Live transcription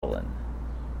rolling.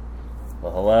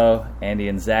 Well, hello, Andy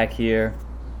and Zach here.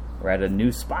 We're at a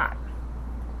new spot.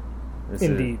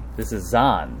 Indeed. This is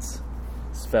Zanz,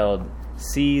 spelled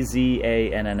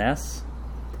Czanns,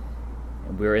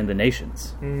 and we're in the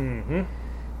Nations. Mm-hmm.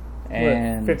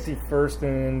 And 51st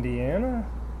in Indiana?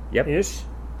 Yep. Ish?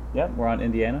 Yep, we're on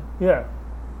Indiana. Yeah.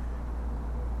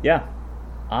 Yeah.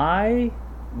 I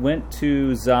went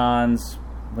to Zanz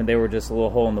when they were just a little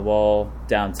hole in the wall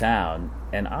downtown,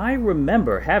 and I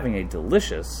remember having a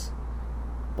delicious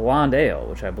blonde ale,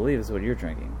 which I believe is what you're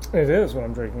drinking. It is what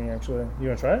I'm drinking, actually. You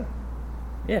want to try it?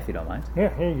 Yeah, if you don't mind.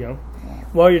 Yeah, here you go.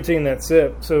 While you're taking that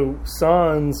sip, so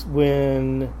Sans,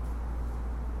 when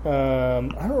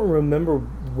I don't remember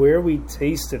where we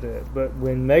tasted it, but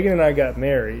when Megan and I got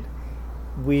married,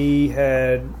 we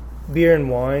had beer and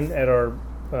wine at our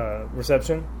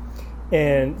reception,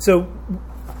 and so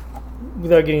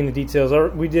without getting into details,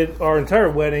 we did our entire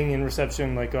wedding and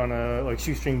reception like on a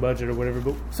shoestring budget or whatever.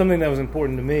 But something that was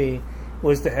important to me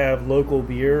was to have local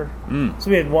beer. So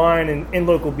we had wine and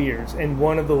local beers, and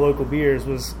one of the local beers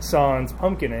was Sans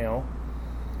Pumpkin Ale.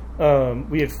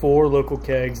 We had 4 local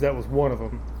kegs. That was one of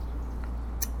them.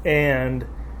 And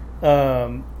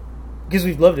because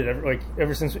we've loved it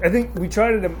ever since. I think we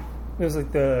tried it. It was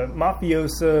like the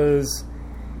Mafiosa's.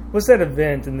 What's that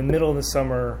event in the middle of the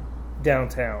summer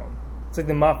downtown? It's like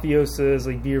the Mafiosa's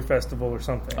beer festival or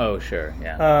something. Oh, sure,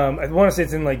 yeah. I want to say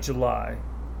it's in July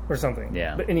or something.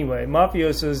 Yeah. But anyway,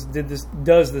 Mafiosa's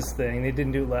does this thing. They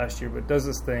didn't do it last year, but does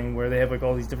this thing where they have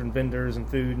all these different vendors and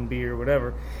food and beer or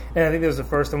whatever. And I think that was the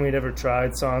first time we'd ever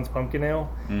tried Sans Pumpkin Ale.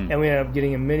 And we ended up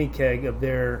getting a mini keg of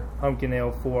their pumpkin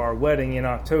ale for our wedding in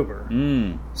October.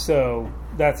 So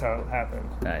that's how it happened.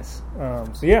 Nice.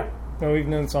 So yeah, we've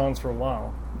known Sans for a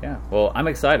while. Yeah. Well, I'm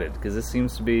excited because this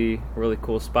seems to be a really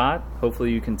cool spot.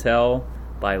 Hopefully you can tell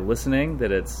by listening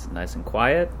that it's nice and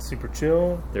quiet. Super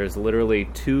chill. There's literally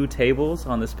 2 tables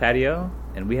on this patio,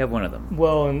 and we have one of them.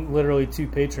 Well, and literally 2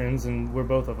 patrons, and we're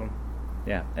both of them.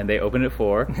 Yeah, and they open at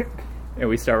 4, and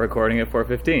we start recording at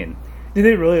 4:15. Did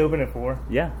they really open at 4?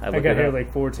 Yeah. I got here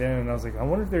at 4:10, and I was like, I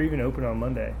wonder if they're even open on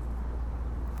Monday.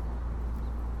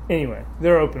 Anyway,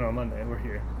 they're open on Monday. We're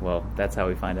here. Well, that's how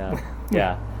we find out.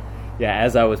 Yeah. Yeah,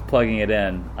 as I was plugging it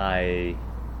in, I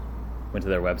went to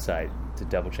their website to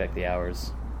double-check the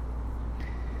hours.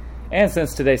 And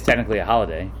since today's technically a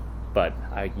holiday, but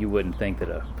you wouldn't think that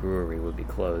a brewery would be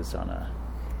closed on a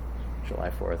July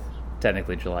 4th,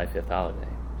 technically July 5th holiday.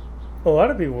 A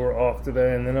lot of people were off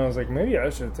today, and then I was like, maybe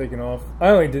I should have taken off. I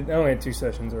only had 2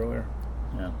 sessions earlier.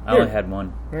 Yeah, I only had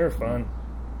 1. They were fun.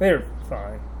 They were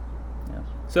fine. Yeah.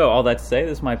 So all that to say,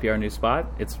 this might be our new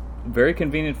spot. It's very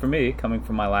convenient for me, coming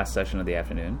from my last session of the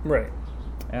afternoon. Right.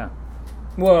 Yeah.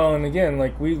 Well, and again,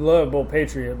 we love Bold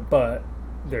Patriot, but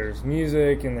there's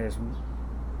music and there's...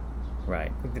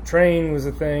 Right. The train was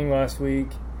a thing last week.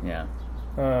 Yeah.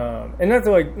 And not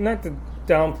to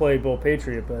downplay Bold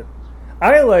Patriot, but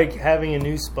I like having a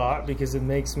new spot because it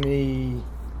makes me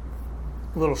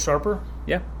a little sharper.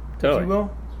 Yeah, totally. If you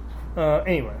will.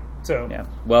 Anyway, so... Yeah.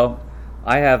 Well,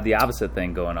 I have the opposite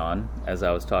thing going on, as I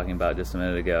was talking about just a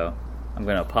minute ago. I'm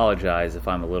going to apologize if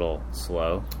I'm a little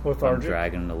slow. Lethargic? I'm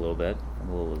dragging a little bit. I'm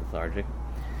a little lethargic.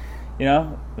 You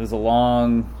know, it was a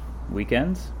long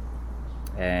weekend,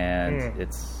 and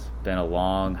it's been a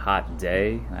long, hot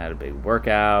day. I had a big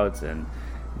workout, and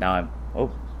now I'm... Oh,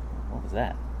 what was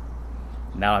that?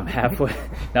 Now I'm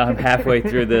halfway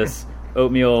through this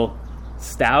oatmeal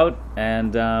stout,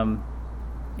 and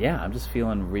yeah, I'm just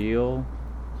feeling real...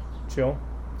 Chill.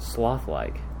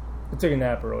 Sloth-like. I took a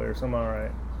nap earlier, so I'm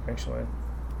alright, actually.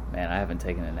 Man, I haven't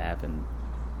taken a nap in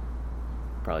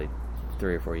probably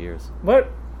 3 or 4 years. What?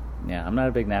 Yeah, I'm not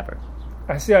a big napper.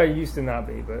 I see I used to not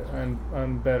be, but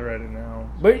I'm better at it now.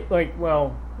 But,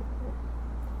 well,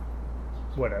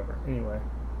 whatever. Anyway.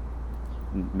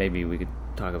 Maybe we could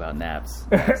talk about naps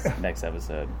next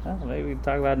episode. Well, maybe we can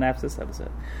talk about naps this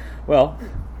episode. Well,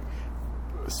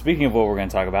 speaking of what we're going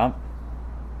to talk about,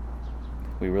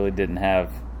 we really didn't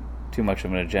have too much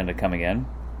of an agenda coming in.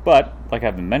 But, like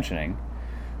I've been mentioning,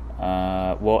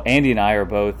 well, Andy and I are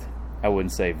both, I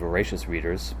wouldn't say voracious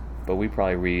readers, but we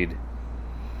probably read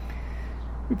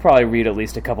at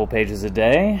least a couple pages a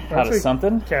day out of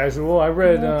something. Casual. I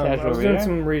read, casual I was doing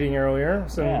some reading earlier,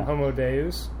 some Homo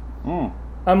Deus.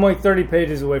 I'm 30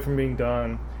 pages away from being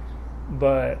done,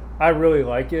 but I really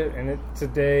like it. And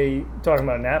today, talking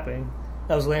about napping,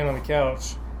 I was laying on the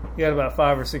couch. I got about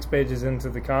 5 or 6 pages into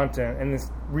the content, and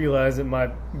just realized that my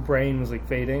brain was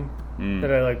fading,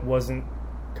 that I wasn't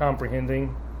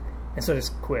comprehending, and so I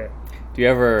just quit. Do you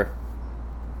ever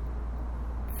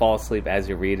fall asleep as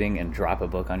you're reading and drop a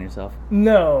book on yourself?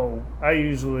 No, I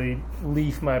usually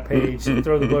leaf my page,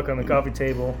 throw the book on the coffee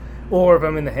table, or if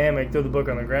I'm in the hammock, throw the book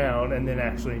on the ground, and then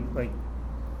actually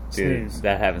snooze. Dude,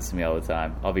 that happens to me all the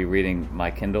time. I'll be reading my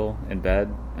Kindle in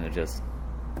bed, and it just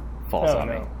falls on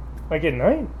me. Like at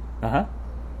night? Uh-huh.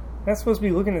 Not supposed to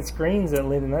be looking at screens that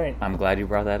late at night. I'm glad you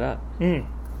brought that up.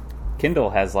 Kindle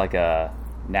has like a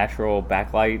natural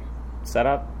backlight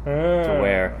setup to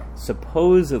where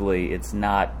supposedly it's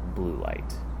not blue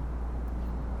light.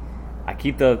 I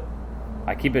keep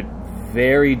it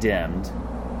very dimmed,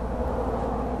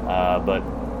 but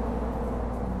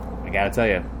I gotta tell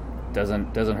you,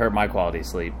 doesn't hurt my quality of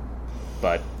sleep.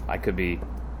 But I could be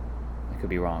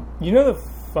wrong. You know, the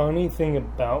funny thing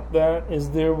about that is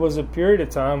there was a period of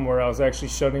time where I was actually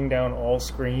shutting down all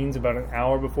screens about an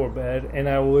hour before bed, and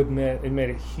I will admit it made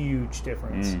a huge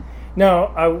difference.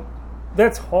 Now,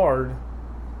 that's hard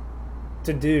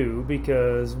to do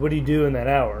because what do you do in that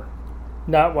hour?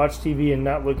 Not watch TV and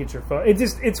not look at your phone.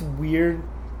 It's weird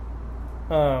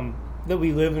that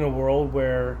we live in a world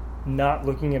where not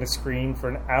looking at a screen for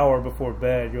an hour before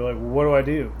bed, you're like, well, what do I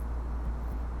do?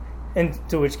 And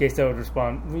to which case I would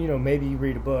respond, maybe you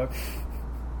read a book.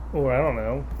 Or I don't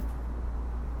know.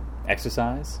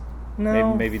 Exercise?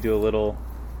 No. Maybe do a little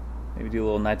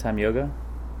nighttime yoga?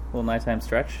 A little nighttime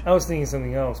stretch? I was thinking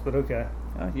something else, but okay.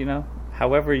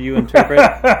 However you interpret,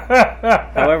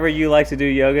 however you like to do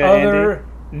yoga, Other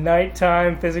Andy.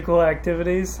 nighttime physical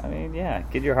activities? I mean, yeah.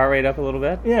 Get your heart rate up a little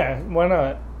bit. Yeah, why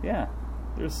not? Yeah.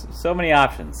 There's so many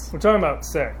options. We're talking about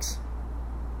sex.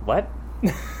 What?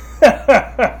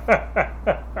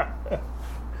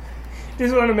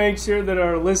 Just want to make sure that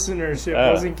our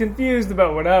listenership wasn't confused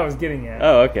about what I was getting at.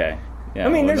 Oh, okay. Yeah, I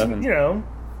mean, well, there's,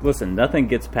 Listen, nothing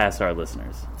gets past our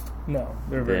listeners. No,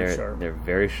 they're very sharp. They're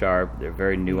very sharp. They're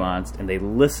very nuanced, and they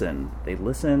listen. They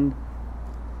listen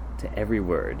to every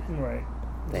word. Right.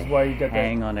 They why you got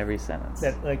hang on every sentence.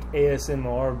 That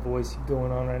ASMR voice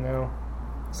going on right now.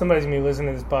 Somebody's gonna be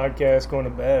listening to this podcast going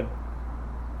to bed.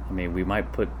 I mean, we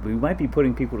might be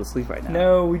putting people to sleep right now.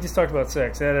 No, we just talked about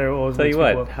sex. That always Tell you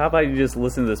what, how about you just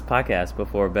listen to this podcast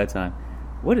before bedtime?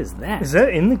 What is that? Is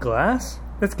that in the glass?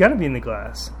 That's got to be in the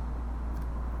glass.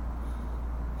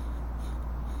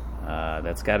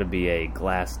 That's got to be a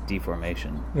glass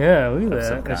deformation. Yeah, look at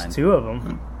that. There's two of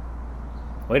them.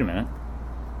 Wait a minute.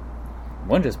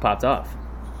 One just popped off.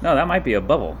 No, that might be a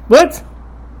bubble. What?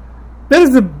 That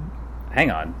is the... Hang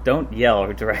on. Don't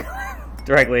yell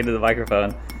directly into the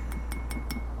microphone.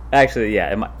 Actually,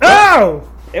 yeah. Oh!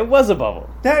 It was a bubble.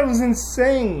 That was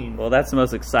insane. Well, that's the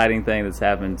most exciting thing that's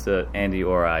happened to Andy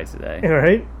or I today. All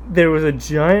right. There was a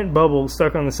giant bubble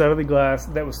stuck on the side of the glass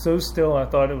that was so still I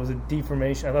thought it was a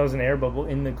deformation. I thought it was an air bubble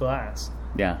in the glass.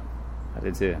 Yeah, I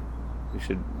did too. We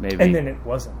should maybe... And then it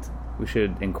wasn't. We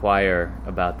should inquire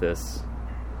about this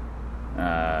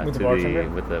with the bartender?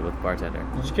 With the bartender.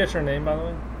 Did you catch her name, by the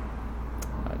way?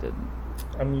 I didn't.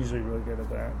 I'm usually really good at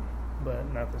that,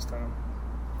 but not this time.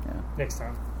 Yeah. Next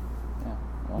time. Yeah.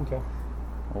 Well, okay.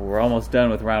 Well, we're almost done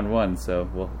with round one, so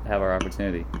we'll have our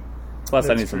opportunity. Plus,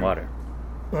 I need some water.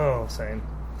 Oh, same.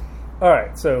 All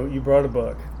right, so you brought a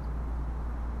book.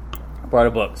 I brought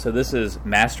a book. So this is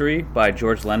Mastery by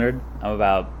George Leonard. I'm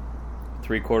about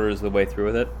 3/4 of the way through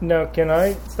with it. Now, can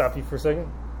I stop you for a second?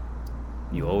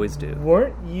 You always do.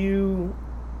 Weren't you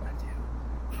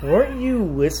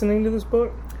listening to this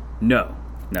book? No.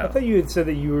 I thought you had said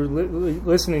that you were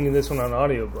listening to this one on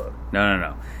audiobook.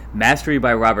 No. Mastery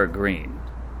by Robert Greene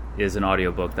is an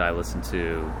audiobook that I listen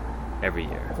to every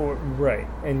year. Right,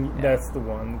 and that's the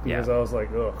one, because I was like,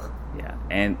 ugh. Yeah,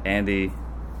 and Andy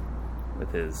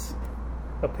with his...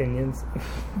 opinions.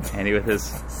 Andy with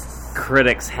his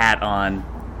critic's hat on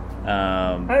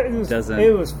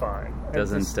it was fine.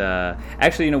 Doesn't...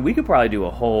 actually, we could probably do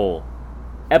a whole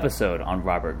episode on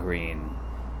Robert Greene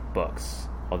books.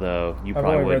 Although I've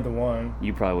only read the one.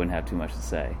 You probably wouldn't have too much to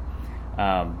say.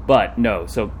 But no,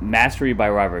 so Mastery by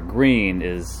Robert Greene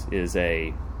is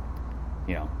a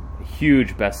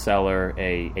huge bestseller,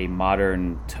 a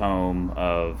modern tome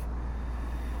of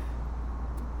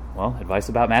advice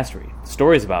about mastery,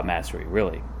 stories about mastery.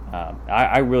 Really,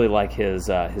 I really like his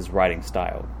writing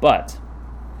style. But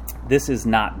this is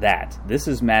not that. This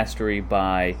is Mastery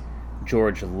by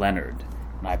George Leonard.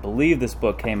 And I believe this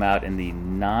book came out in the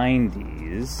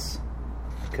 90s.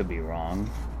 Could be wrong.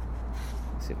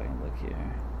 Let's see if I can look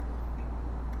here.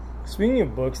 Speaking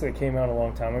of books that came out a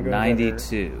long time ago,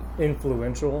 92.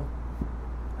 Influential.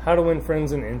 How to Win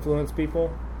Friends and Influence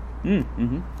People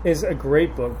is a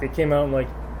great book. They came out in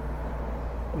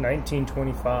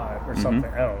 1925 or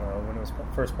something. I don't know when it was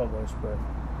first published, but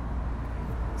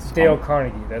Dale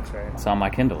Carnegie, that's right. It's on my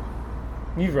Kindle.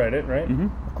 You've read it, right? Mm-hmm.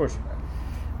 Of course you have.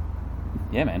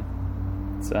 Yeah, man.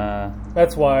 It's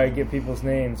That's why I get people's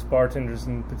names, bartenders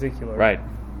in particular. right.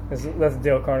 That's a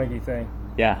Dale Carnegie thing.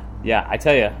 Yeah. I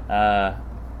tell you,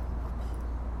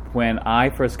 when I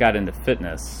first got into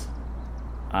fitness,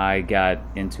 I got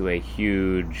into a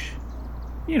huge,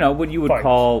 what you would Fight.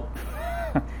 call.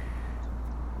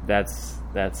 That's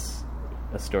a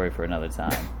story for another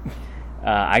time.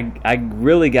 I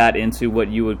really got into what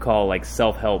you would call like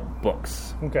self-help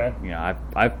books. Okay.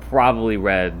 I've probably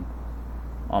read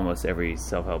almost every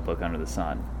self-help book under the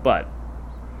sun, but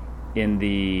in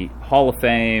the Hall of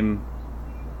Fame,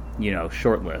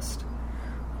 short list,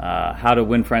 How to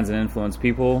Win Friends and Influence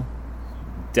People,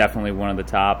 definitely one of the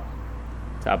top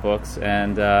books.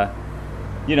 And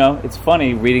it's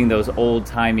funny reading those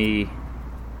old-timey,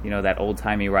 that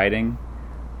old-timey writing,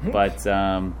 but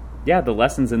the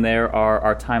lessons in there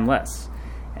are timeless.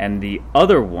 And the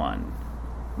other one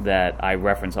that I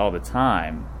reference all the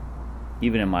time,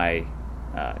 even in my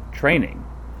training,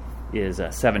 is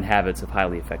 7 Habits of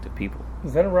Highly Effective People.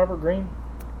 Is that a Robert Greene?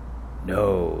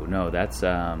 No, that's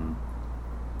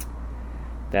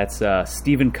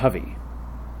Stephen Covey.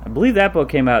 I believe that book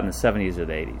came out in the 70s or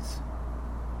the 80s.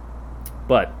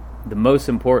 But the most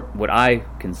important, what I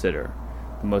consider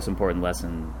the most important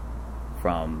lesson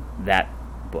from that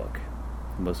book,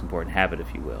 the most important habit,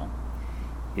 if you will,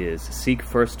 is seek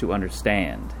first to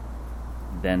understand,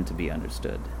 then to be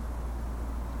understood.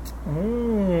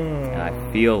 And I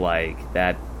feel like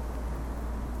that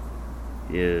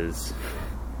is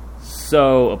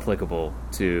so applicable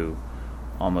to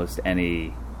almost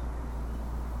any,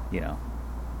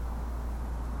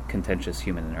 contentious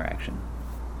human interaction,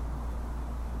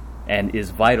 and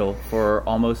is vital for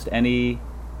almost any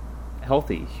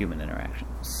healthy human interaction.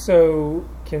 So,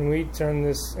 can we turn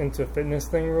this into a fitness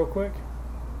thing real quick?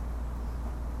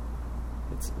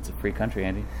 It's a free country,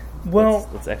 Andy. Well,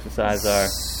 let's exercise our...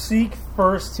 Seek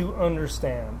first to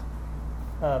understand,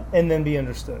 and then be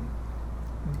understood.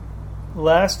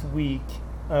 Last week,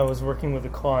 I was working with a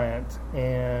client,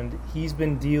 and he's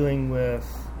been dealing with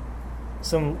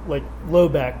some low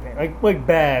back pain, like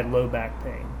bad low back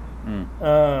pain,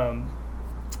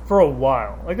 for a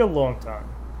while, a long time,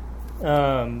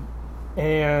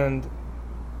 and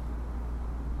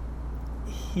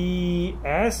he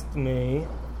asked me,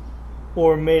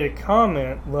 or made a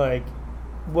comment like,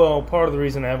 well, part of the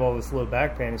reason I have all this low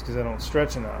back pain is because I don't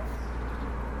stretch enough.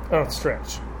 I don't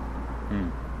stretch.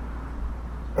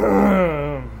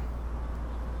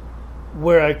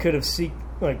 Where I could have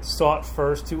sought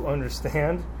first to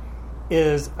understand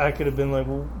is I could have been like,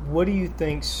 well, what do you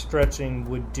think stretching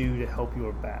would do to help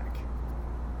your back?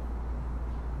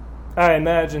 I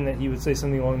imagine that he would say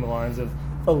something along the lines of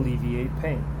alleviate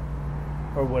pain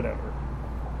or whatever.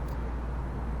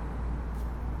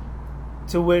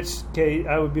 To which case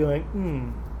I would be like,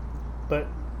 but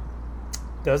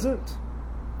does it?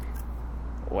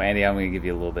 Well, Andy, I'm going to give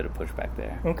you a little bit of pushback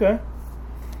there. Okay.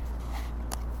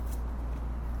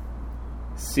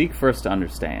 Seek first to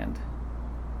understand.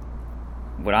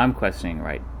 What I'm questioning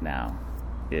right now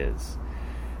is,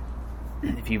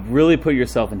 if you really put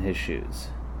yourself in his shoes,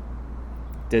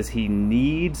 does he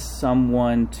need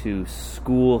someone to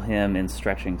school him in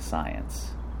stretching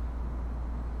science?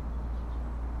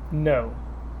 No.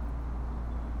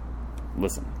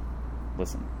 Listen.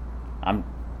 I'm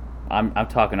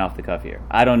talking off the cuff here.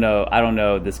 I don't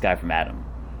know this guy from Adam,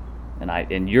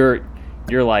 and you're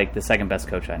like the second best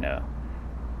coach I know.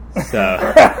 So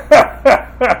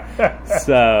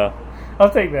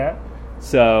I'll take that.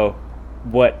 So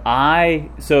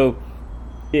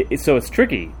it's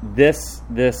tricky. This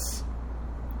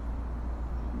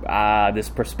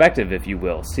perspective, if you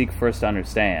will, seek first to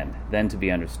understand, then to be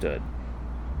understood.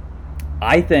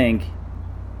 I think,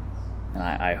 and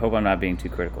I hope I'm not being too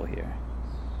critical here,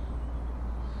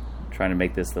 I'm trying to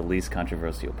make this the least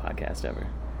controversial podcast ever,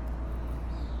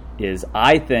 is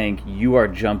I think you are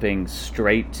jumping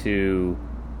straight to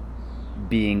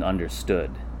being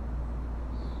understood.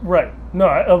 Right. No,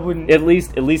 I wouldn't. At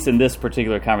least in this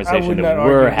particular conversation that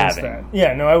we're having. That.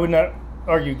 Yeah, no, I would not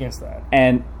argue against that.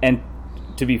 And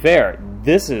to be fair,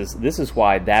 this is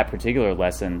why that particular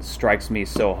lesson strikes me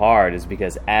so hard, is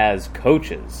because as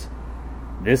coaches,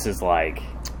 this is like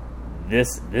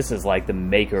the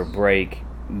make or break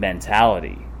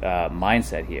mentality,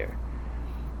 mindset here.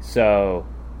 So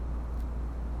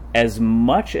as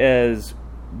much as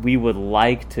we would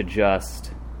like to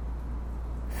just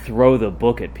throw the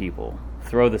book at people,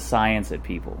 throw the science at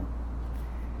people,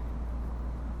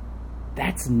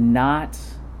 that's not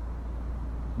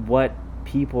what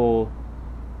people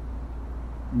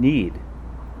need.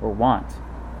 or want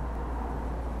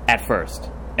at first.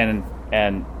 And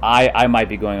I might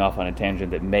be going off on a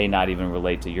tangent that may not even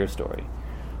relate to your story.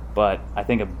 But I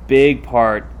think a big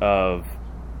part of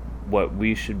what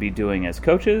we should be doing as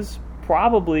coaches,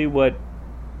 probably what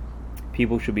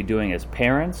people should be doing as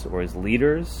parents or as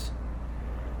leaders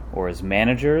or as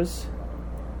managers,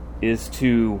 is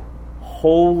to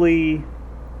wholly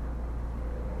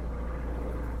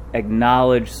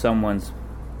acknowledge someone's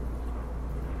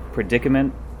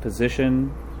predicament,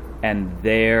 position, and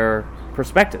their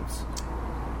perspectives.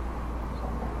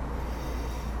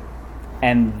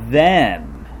 And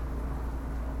then,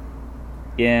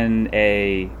 in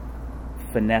a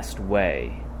finessed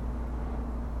way,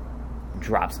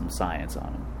 drop some science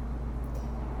on them.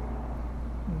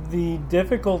 The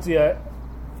difficulty, I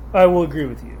will agree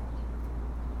with you.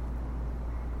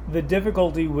 The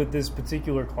difficulty with this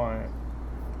particular client,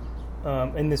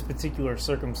 in this particular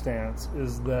circumstance,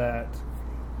 is that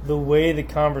the way the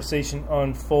conversation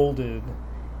unfolded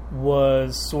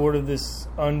was sort of this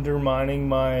undermining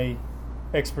my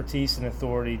expertise and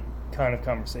authority kind of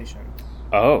conversation.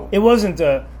 Oh. It wasn't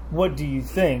a, what do you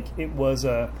think? It was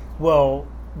a, well,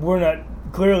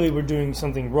 we're doing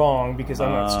something wrong because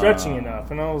I'm not stretching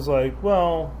enough. And I was like,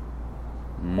 well,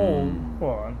 hold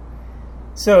on.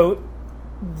 So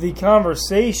the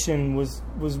conversation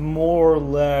was more or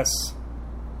less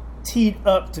teed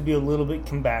up to be a little bit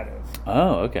combative.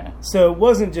 Oh, okay. So it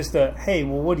wasn't just a, hey,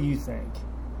 well, what do you think?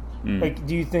 Like,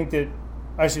 do you think that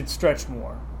I should stretch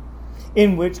more?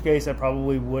 In which case, I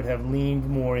probably would have leaned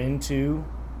more into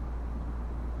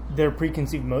their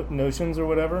preconceived notions or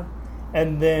whatever,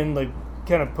 and then, like,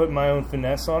 kind of put my own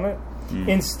finesse on it.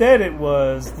 Instead, it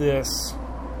was this,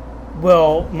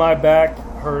 well, my back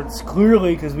hurts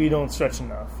clearly because we don't stretch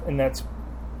enough. And that's,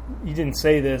 you didn't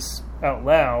say this out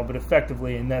loud, but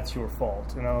effectively, and that's your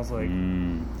fault. And I was like,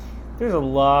 there's a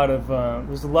lot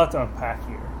to unpack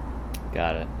here.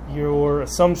 Got it. Your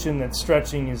assumption that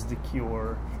stretching is the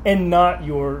cure, and not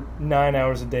your 9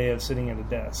 hours a day of sitting at a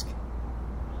desk.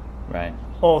 Right.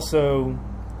 Also,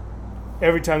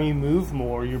 every time you move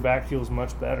more, your back feels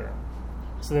much better.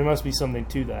 So there must be something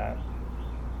to that.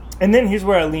 And then here's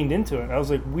where I leaned into it. I was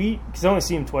like, because I only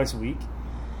see him twice a week.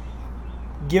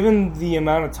 Given the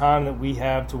amount of time that we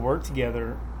have to work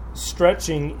together,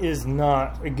 stretching is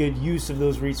not a good use of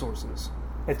those resources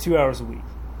at 2 hours a week.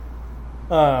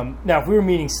 Now, if we were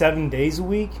meeting 7 days a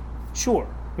week, sure,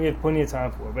 we have plenty of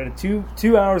time for it. But at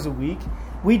 2 hours a week,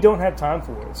 we don't have time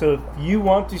for it. So if you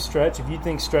want to stretch, if you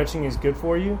think stretching is good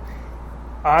for you,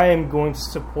 I am going to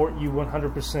support you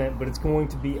 100%, but it's going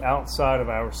to be outside of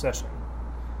our session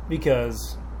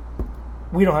because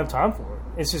we don't have time for it.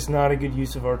 It's just not a good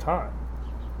use of our time.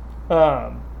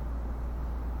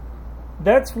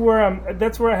 That's where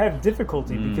I have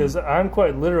difficulty because I'm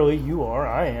quite literally,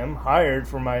 I am hired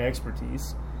for my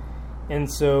expertise. And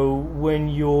so when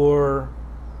your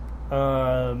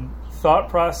thought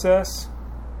process,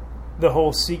 the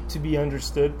whole seek to be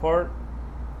understood part,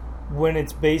 when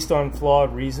it's based on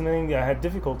flawed reasoning, I have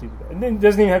difficulty with it. And then it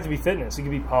doesn't even have to be fitness. It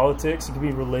could be politics. It could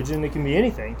be religion. It can be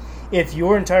anything. If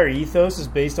your entire ethos is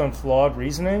based on flawed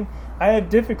reasoning, I have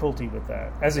difficulty with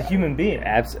that as a human being.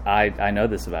 I know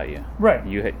this about you. Right.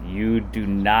 You do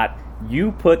not.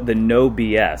 You put the no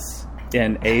BS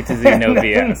in A to Z no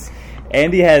BS.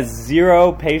 Andy has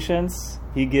zero patience.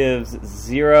 He gives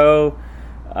zero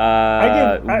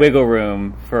wiggle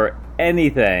room for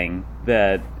anything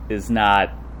that is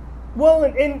not. Well,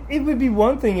 and it would be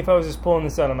one thing if I was just pulling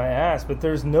this out of my ass, but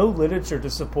there's no literature to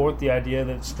support the idea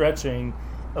that stretching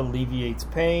alleviates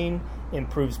pain,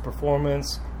 improves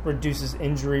performance, reduces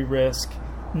injury risk.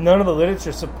 None of the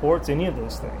literature supports any of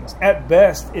those things. At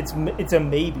best, it's a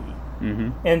maybe. Mm-hmm.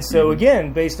 And so,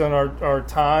 again, based on our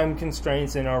time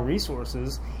constraints and our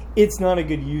resources, it's not a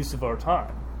good use of our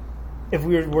time. If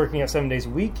we were working out 7 days a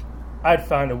week, I'd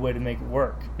find a way to make it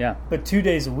work. Yeah. But 2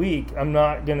 days a week, I'm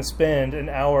not going to spend an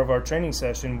hour of our training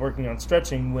session working on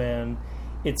stretching when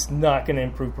it's not going to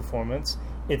improve performance.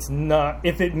 It's not.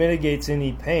 If it mitigates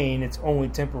any pain, it's only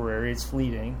temporary. It's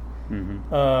fleeting.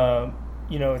 Mm-hmm.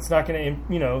 It's not going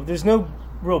to. There's no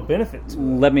real benefit to it.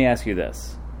 Let me ask you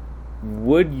this: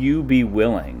 would you be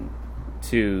willing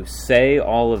to say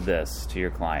all of this to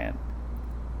your client,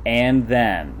 and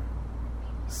then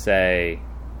say,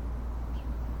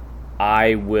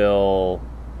 I will,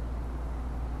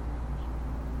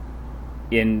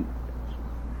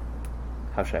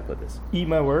 how should I put this? Eat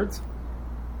my words?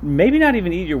 Maybe not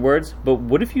even eat your words, but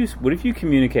what if you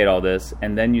communicate all this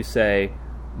and then you say,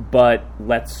 but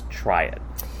let's try it.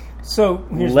 So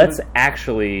let's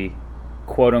actually,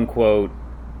 quote unquote,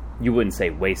 you wouldn't say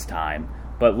waste time,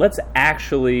 but let's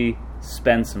actually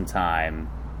spend some time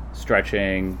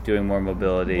stretching, doing more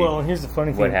mobility. Well, and here's the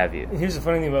funny thing. What have you? Here's the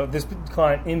funny thing about this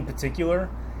client in particular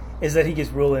is that he gets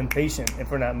real impatient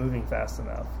if we're not moving fast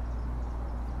enough.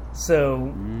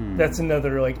 So that's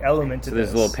another element to this.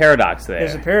 There's a little paradox there.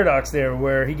 There's a paradox there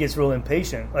where he gets real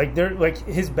impatient.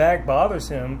 His back bothers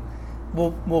him.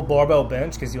 We'll barbell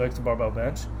bench because he likes to barbell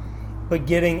bench. But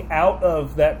getting out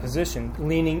of that position,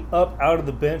 leaning up out of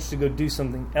the bench to go do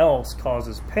something else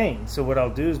causes pain. So what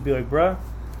I'll do is be like, bruh,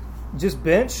 just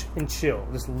bench and chill.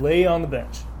 Just lay on the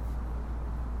bench.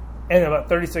 And about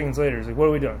 30 seconds later, he's like, what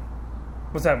are we doing?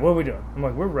 What's that? What are we doing? I'm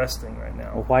like, we're resting right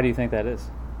now. Well, why do you think that is?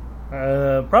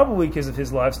 Probably because of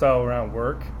his lifestyle around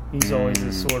work. He's always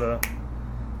this sort of...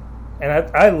 And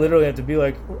I literally have to be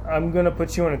like, I'm going to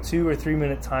put you on a 2 or 3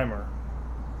 minute timer.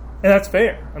 And that's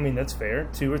fair. I mean, that's fair.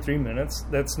 2 or 3 minutes.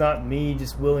 That's not me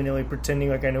just willy-nilly pretending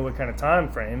like I know what kind of time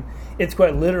frame. It's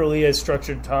quite literally a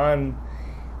structured time,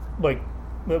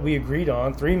 that we agreed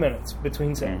on, 3 minutes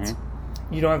between sets.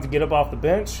 You don't have to get up off the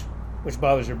bench, which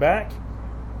bothers your back.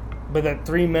 But that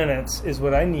 3 minutes is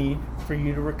what I need for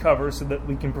you to recover so that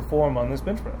we can perform on this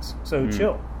bench press. So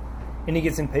chill. And he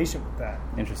gets impatient with that.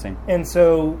 Interesting. And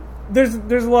so there's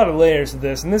a lot of layers to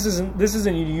this, and this isn't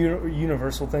a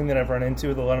universal thing that I've run into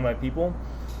with a lot of my people.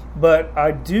 But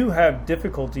I do have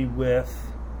difficulty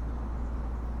with,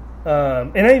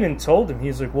 and I even told him,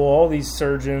 he's like, well, all these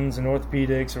surgeons and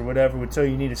orthopedics or whatever would tell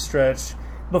you need to stretch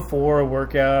before a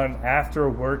workout and after a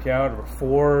workout, or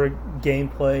before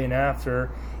gameplay and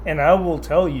after. And I will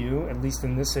tell you, at least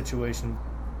in this situation,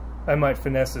 I might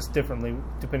finesse this differently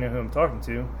depending on who I'm talking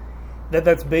to,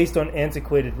 that's based on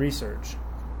antiquated research.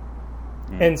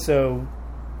 And so,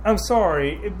 I'm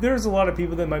sorry, if there's a lot of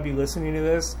people that might be listening to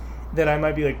this that I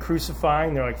might be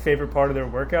crucifying their favorite part of their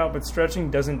workout, but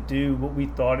stretching doesn't do what we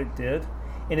thought it did,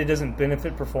 and it doesn't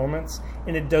benefit performance,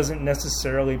 and it doesn't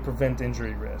necessarily prevent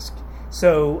injury risk.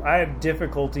 So I have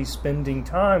difficulty spending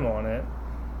time on it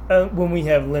when we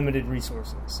have limited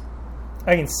resources.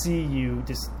 I can see you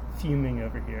just fuming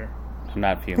over here. I'm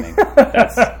not fuming.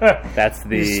 That's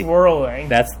the You're swirling.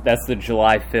 That's the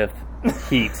July 5th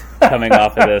heat coming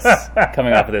off of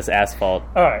this asphalt.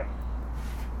 All right,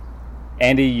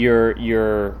 Andy,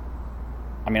 you're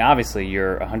I mean, obviously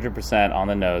you're 100% on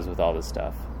the nose with all this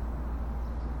stuff,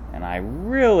 and I don't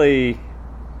really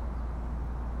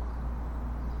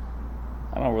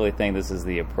think this is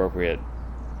the appropriate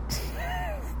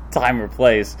time or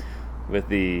place with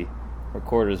the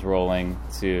recorders rolling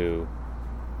to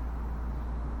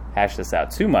hash this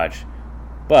out too much,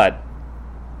 but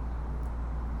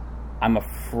I'm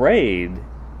afraid,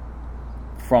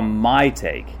 from my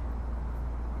take,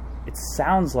 it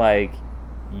sounds like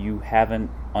you haven't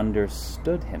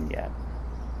understood him yet.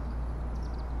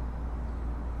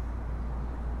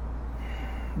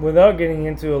 Without getting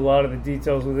into a lot of the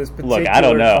details with this particular Look, I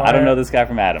don't know. client, I don't know this guy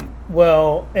from Adam.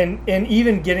 Well, and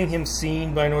even getting him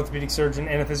seen by an orthopedic surgeon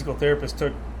and a physical therapist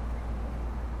took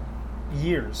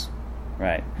years.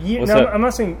 Right. I'm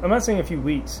not saying a few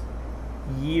weeks.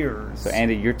 Years. So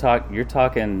Andy, you're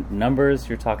talking numbers.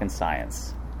 You're talking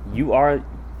science. You are,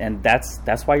 and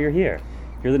that's why you're here.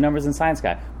 You're the numbers and science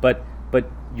guy. But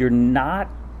you're not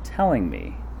telling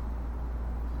me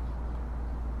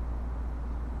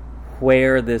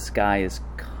where this guy is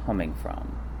coming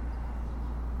from.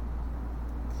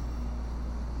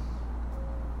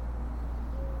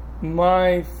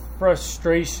 My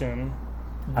frustration.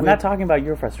 I'm not talking about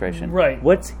your frustration. Right.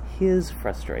 What's his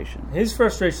frustration? His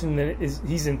frustration is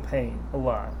he's in pain a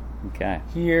lot. Okay.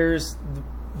 Here's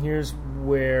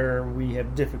where we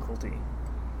have difficulty.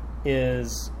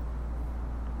 Is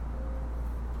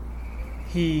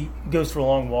he goes for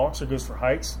long walks or goes for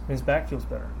hikes and his back feels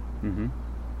better. Mm-hmm.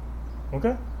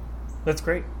 Okay, that's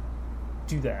great.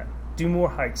 Do that. Do more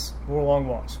hikes, more long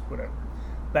walks, whatever.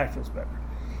 Back feels better.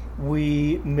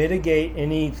 We mitigate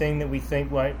anything that we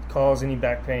think might cause any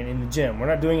back pain in the gym. We're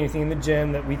not doing anything in the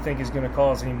gym that we think is going to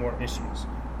cause any more issues.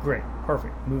 Great,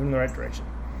 perfect, moving in the right direction.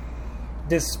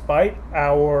 Despite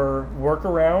our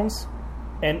workarounds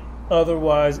and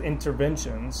otherwise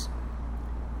interventions,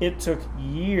 it took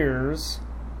years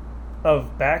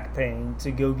of back pain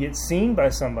to go get seen by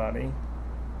somebody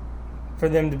for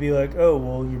them to be like, oh,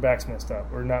 well, your back's messed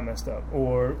up or not messed up,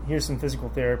 or here's some physical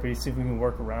therapy, see if we can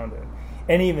work around it.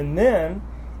 And even then,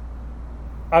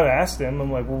 I've asked him,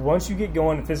 I'm like, well, once you get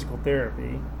going to physical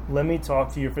therapy, let me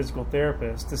talk to your physical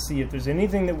therapist to see if there's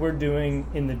anything that we're doing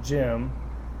in the gym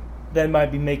that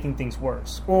might be making things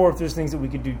worse, or if there's things that we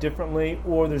could do differently,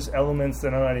 or there's elements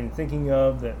that I'm not even thinking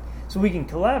of, that so we can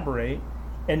collaborate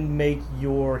and make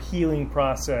your healing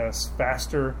process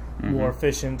faster, more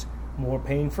efficient, more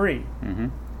pain-free. Mm-hmm.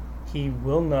 he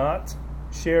will not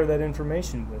share that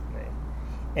information with me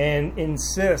and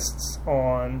insists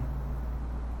on,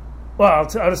 well, I'll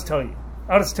just tell you.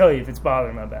 I'll just tell you if it's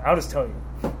bothering my back. I'll just tell you.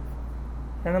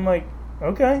 And I'm like,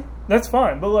 okay, that's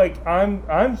fine. But, like,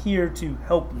 I'm here to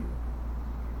help you.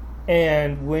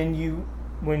 And when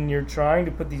you're trying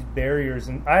to put these barriers,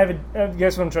 and I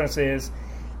guess what I'm trying to say is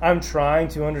I'm trying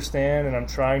to understand and I'm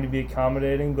trying to be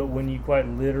accommodating, but when you quite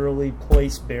literally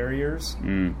place barriers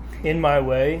in my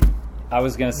way, I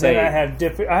was going to say, then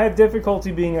I have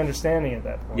difficulty being understanding at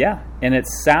that point. Yeah, and it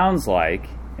sounds like,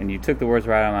 and you took the words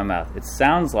right out of my mouth, it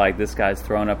sounds like this guy's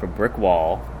throwing up a brick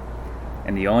wall,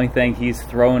 and the only thing he's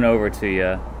throwing over to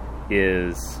you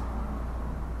is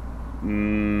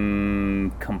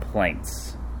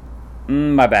complaints.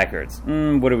 My back hurts.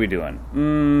 What are we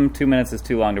doing? 2 minutes is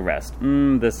too long to rest.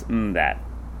 This, that.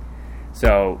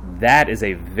 So that is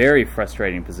a very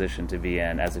frustrating position to be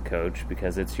in as a coach,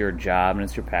 because it's your job and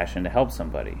it's your passion to help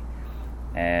somebody.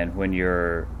 And when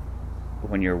you're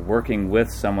working with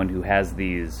someone who has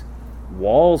these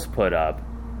walls put up,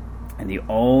 and the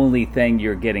only thing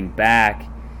you're getting back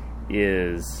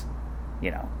is,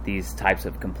 these types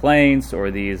of complaints, or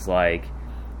these, like,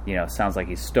 sounds like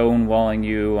he's stonewalling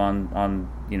you on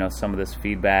some of this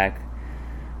feedback.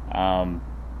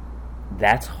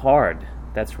 That's hard.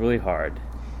 That's really hard.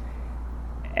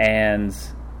 And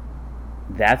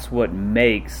that's what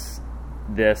makes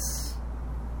this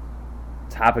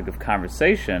topic of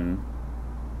conversation,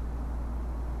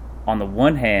 on the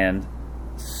one hand,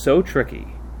 so tricky,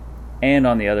 and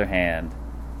on the other hand,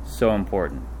 so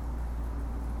important.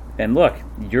 And look,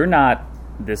 you're not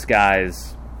this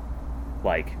guy's,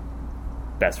 like,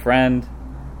 best friend,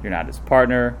 you're not his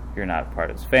partner, you're not a part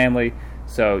of his family,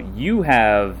 so you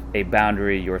have a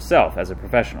boundary yourself as a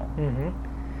professional.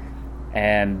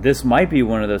 And this might be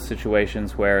one of those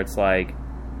situations where it's like,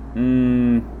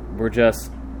 we're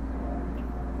just,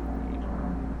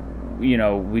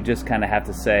 we just kind of have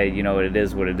to say, it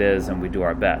is what it is, and we do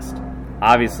our best.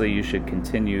 Obviously, you should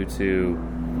continue to,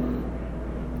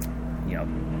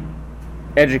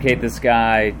 educate this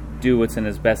guy, do what's in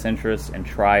his best interest, and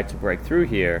try to break through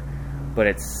here. But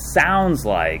it sounds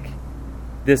like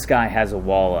this guy has a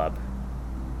wall up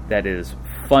that is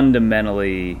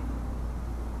fundamentally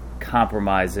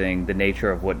compromising the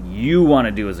nature of what you want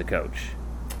to do as a coach,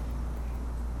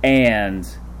 and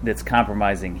that's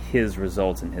compromising his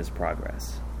results and his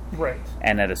progress. Right.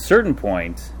 And at a certain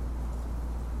point,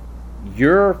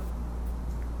 you're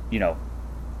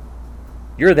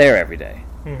there every day.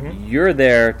 You're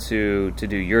there to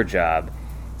do your job.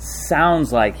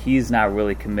 Sounds like he's not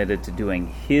really committed to doing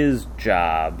his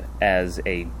job as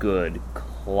a good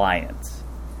client.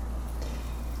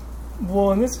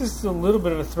 Well, and this is a little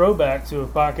bit of a throwback to a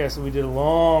podcast that we did a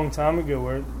long time ago,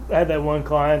 where I had that one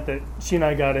client that she and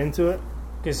I got into it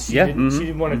because she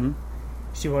didn't want to.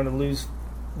 She wanted to lose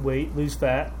weight, lose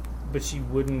fat, but she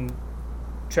wouldn't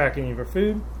track any of her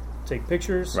food, take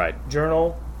pictures,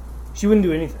 journal. She wouldn't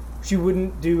do anything. She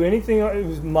wouldn't do anything. It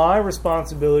was my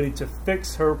responsibility to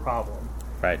fix her problem.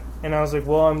 Right. And I was like,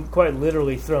 well, I'm quite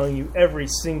literally throwing you every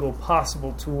single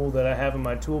possible tool that I have in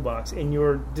my toolbox, and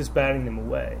you're just batting them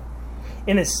away.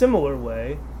 In a similar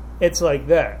way, it's like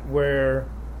that, where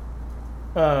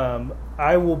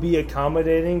I will be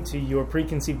accommodating to your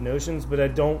preconceived notions, but I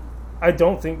don't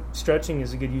think stretching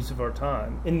is a good use of our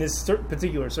time in this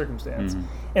particular circumstance.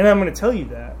 And I'm going to tell you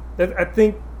that I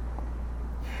think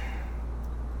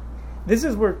this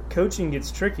is where coaching gets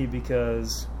tricky,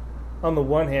 because on the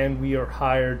one hand, we are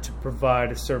hired to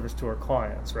provide a service to our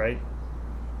clients, right?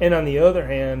 And on the other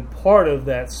hand, part of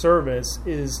that service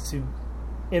is to,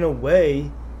 in a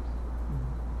way,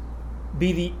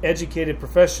 be the educated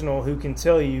professional who can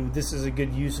tell you this is a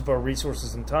good use of our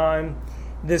resources and time,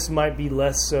 this might be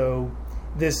less so,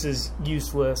 this is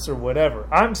useless, or whatever.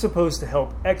 I'm supposed to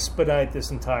help expedite this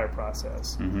entire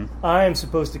process. I am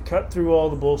supposed to cut through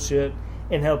all the bullshit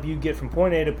and help you get from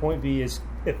point A to point B as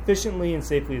efficiently and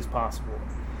safely as possible.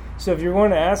 So if you're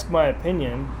going to ask my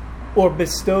opinion or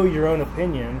bestow your own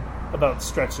opinion about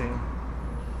stretching,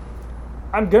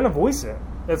 I'm going to voice it.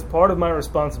 That's part of my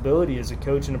responsibility as a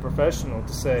coach and a professional,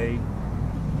 to say,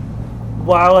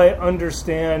 while I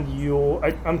understand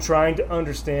I'm trying to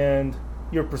understand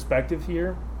your perspective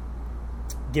here,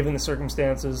 given the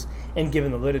circumstances and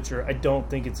given the literature, I don't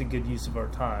think it's a good use of our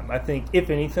time. I think, if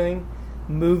anything,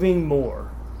 moving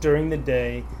more during the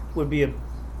day would be a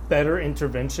better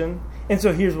intervention. And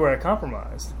so here's where I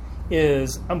compromised,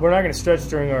 is we're not going to stretch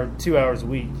during our 2 hours a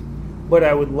week, but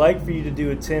I would like for you to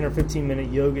do a 10 or 15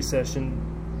 minute yoga session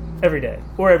every day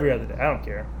or every other day. I don't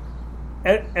care.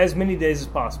 as many days as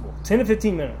possible. 10 to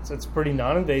 15 minutes. That's pretty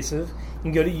non-invasive. You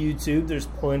can go to YouTube. There's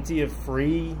plenty of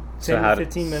free 10 to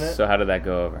 15 minutes. So how did that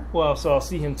go over? Well, so I'll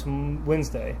see him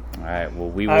Wednesday. All right.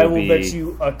 Well, I will bet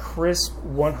you a crisp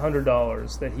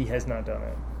 $100 that he has not done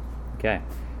it. Okay.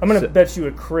 I'm going to bet you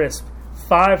a crisp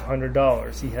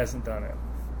 $500 he hasn't done it.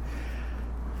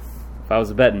 If I was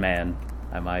a betting man,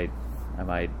 I might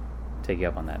take you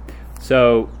up on that.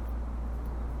 So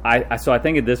I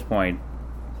think at this point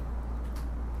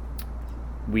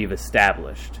we've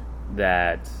established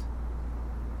that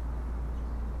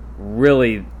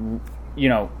really,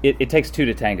 it takes two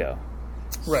to tango.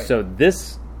 Right. So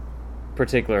this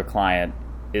particular client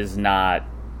is not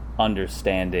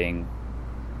understanding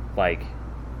like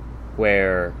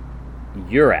where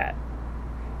you're at.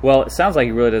 Well, it sounds like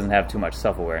he really doesn't have too much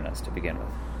self-awareness to begin with.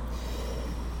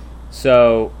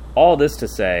 So all this to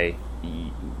say,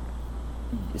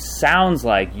 it sounds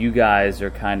like you guys are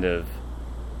kind of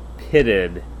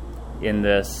pitted in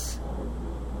this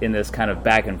kind of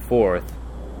back and forth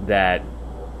that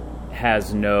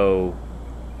has no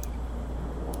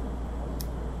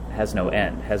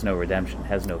end, has no redemption,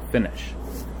 has no finish.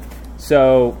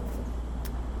 So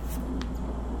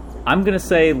I'm going to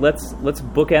say let's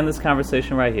bookend this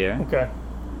conversation right here. Okay.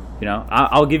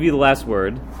 I'll give you the last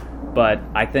word, but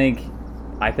I think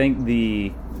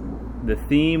the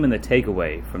theme and the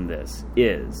takeaway from this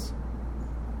is,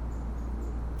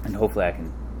 and hopefully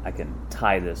I can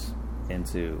tie this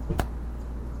into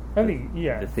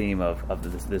the theme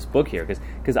of this book here,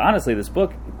 because honestly, this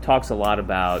book talks a lot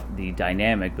about the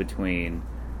dynamic between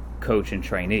coach and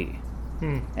trainee,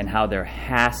 and how there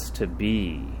has to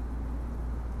be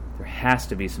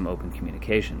some open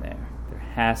communication there. There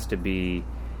has to be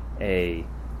a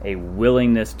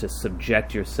willingness to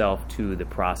subject yourself to the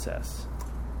process,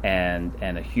 and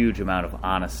a huge amount of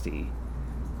honesty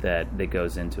that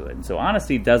goes into it. And so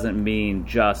honesty doesn't mean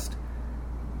just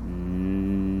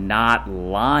not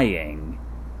lying,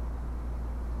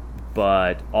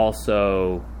 but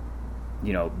also,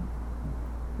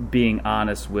 being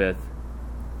honest with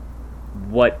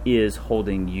what is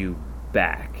holding you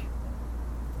back,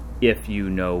 if you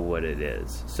know what it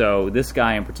is. So this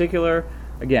guy in particular,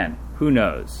 again, who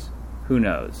knows?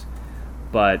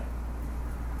 But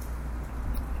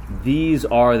these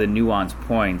are the nuanced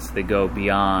points that go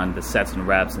beyond the sets and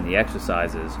reps and the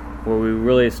exercises, where we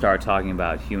really start talking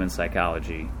about human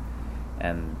psychology,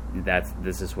 and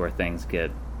this is where things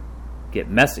get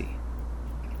messy,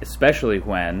 especially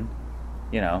when,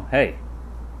 hey,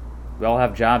 we all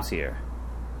have jobs here.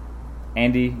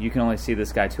 Andy, you can only see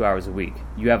this guy 2 hours a week.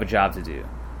 You have a job to do.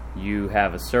 You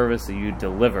have a service that you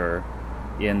deliver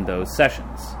in those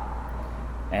sessions.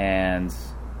 And,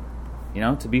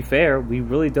 to be fair, we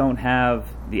really don't have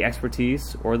the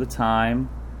expertise or the time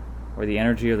or the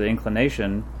energy or the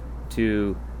inclination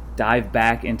to dive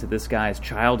back into this guy's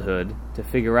childhood to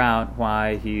figure out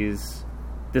why he's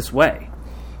this way.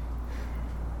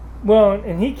 Well,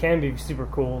 and he can be super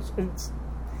cool.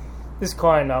 This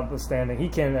client notwithstanding, he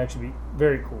can actually be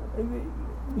very cool.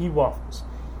 He waffles.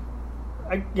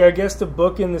 I guess to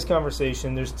book in this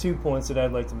conversation, there's 2 points that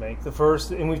I'd like to make. The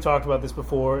first, and we've talked about this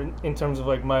before in terms of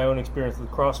like my own experience with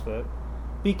CrossFit,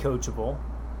 be coachable.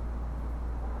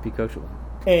 Be coachable.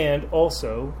 And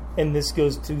also, and this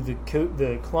goes to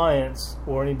the clients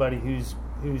or anybody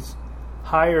who's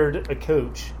hired a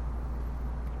coach,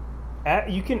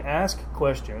 you can ask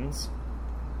questions.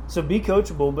 So be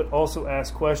coachable, but also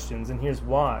ask questions, and here's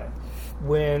why.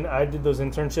 When I did those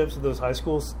internships with those high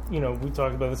schools, we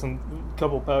talked about this on a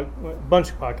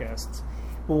bunch of podcasts.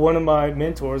 But one of my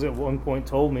mentors at one point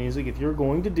told me, is like, if you're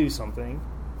going to do something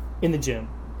in the gym,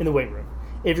 in the weight room,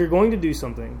 if you're going to do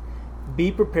something,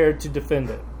 be prepared to defend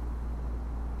it.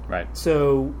 Right.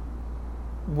 So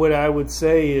what I would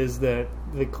say is that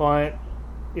the client,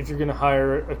 if you're going to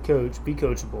hire a coach, be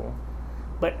coachable.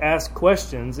 But ask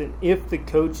questions, and if the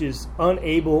coach is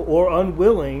unable or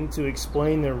unwilling to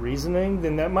explain their reasoning,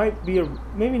 then that might be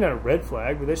maybe not a red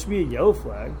flag, but that should be a yellow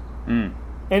flag. And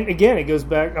again, it goes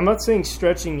back, I'm not saying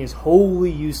stretching is wholly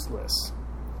useless.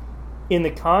 In the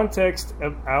context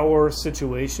of our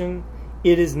situation,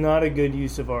 it is not a good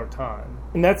use of our time.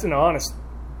 And that's an honest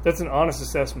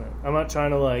assessment. I'm not trying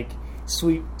to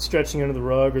sweep stretching under the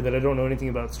rug, or that I don't know anything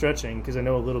about stretching, because I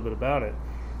know a little bit about it.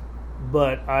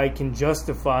 But I can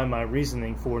justify my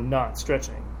reasoning for not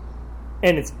stretching.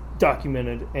 And it's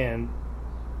documented and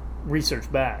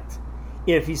research backed.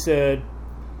 If he said,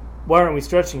 why aren't we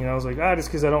stretching? And I was like, just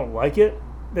because I don't like it,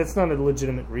 that's not a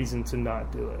legitimate reason to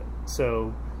not do it.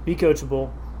 So be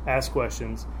coachable, ask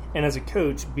questions, and as a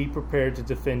coach, be prepared to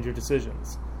defend your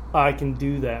decisions. I can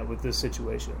do that with this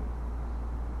situation.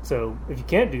 So if you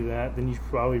can't do that, then you should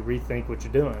probably rethink what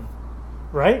you're doing.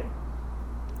 Right?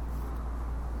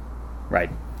 Right.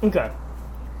 Okay.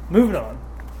 Moving on.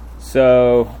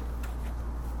 So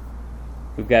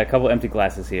we've got a couple empty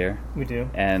glasses here. We do.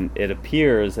 And it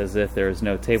appears as if there is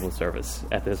no table service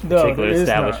at this No, particular there is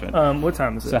establishment. not. What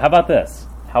time is it? So how about this?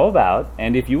 How about,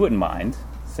 and if you wouldn't mind,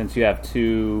 since you have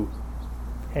two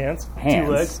hands, 2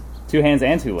 legs. 2 hands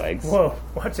and 2 legs. Whoa,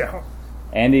 watch out.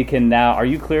 Andy can now, are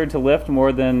you cleared to lift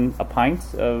more than a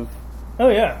pint of... Oh,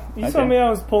 yeah. You Okay. saw me, I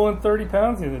was pulling 30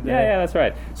 pounds the other day. Yeah, that's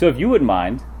right. So if you wouldn't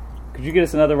mind, could you get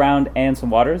us another round and some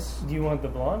waters? Do you want the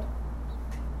blonde?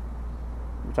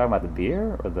 We're talking about the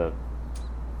beer or the...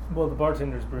 Well, the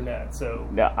bartender's brunette, so...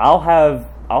 Yeah, I'll have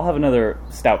another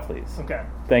stout, please. Okay.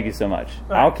 Thank you so much.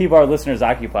 All I'll right. keep our listeners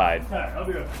occupied All right, I'll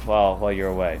be right back. while you're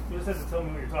away. You just have to tell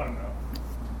me what you're talking about.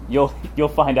 You'll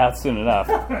find out soon enough.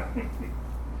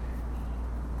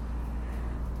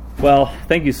 Well,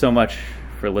 thank you so much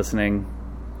for listening.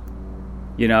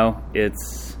 You know,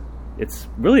 it's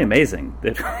really amazing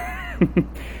that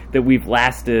that we've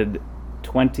lasted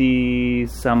 20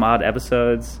 some odd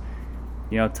episodes.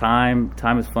 You know, time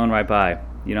has flown right by.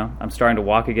 You know, I'm starting to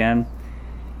walk again,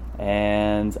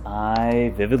 and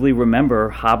I vividly remember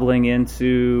hobbling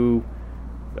into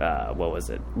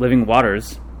Living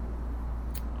Waters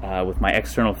with my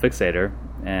external fixator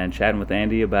and chatting with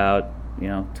Andy about, you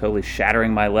know, totally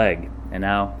shattering my leg. And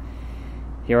now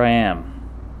here I am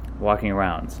walking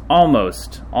around,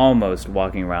 almost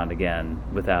walking around again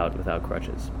without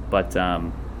crutches. But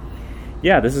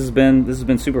yeah, this has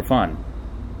been super fun.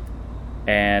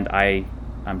 And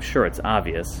I'm sure it's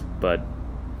obvious, but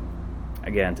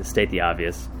again, to state the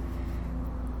obvious,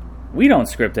 we don't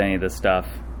script any of this stuff.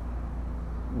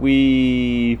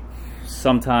 We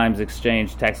sometimes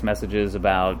exchange text messages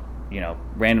about, you know,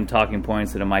 random talking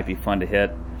points that it might be fun to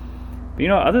hit. But, you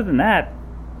know, other than that,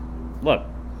 look,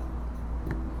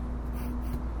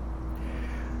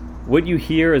 what you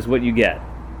hear is what you get.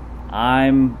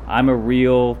 I'm a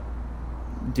real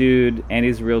dude.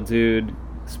 Andy's a real dude.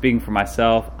 Speaking for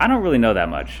myself, I don't really know that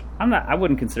much. I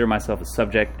wouldn't consider myself a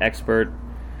subject expert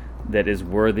that is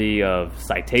worthy of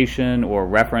citation or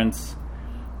reference.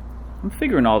 I'm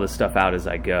figuring all this stuff out as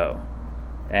I go.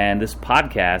 And this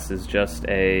podcast is just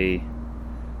a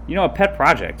pet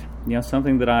project. You know,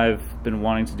 something that I've been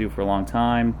wanting to do for a long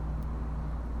time.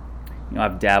 You know,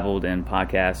 I've dabbled in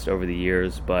podcasts over the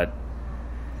years, but,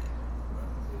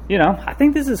 you know, I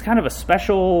think this is kind of a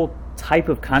special type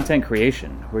of content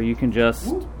creation where you can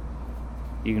just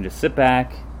sit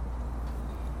back,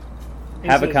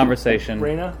 have a conversation.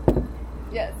 Raina?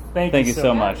 Yes. Thank you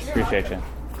so much. You're Appreciate welcome.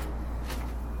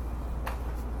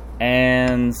 you.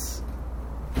 And,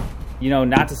 you know,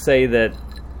 not to say that,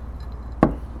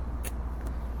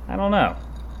 I don't know.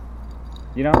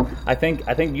 You know, I think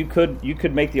you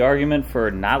could make the argument for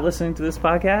not listening to this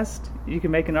podcast. You can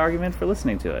make an argument for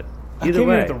listening to it. Either I came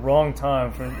way. in at the wrong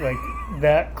time for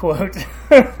that quote.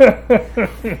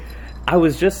 I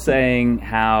was just saying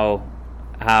how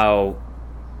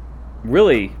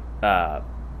really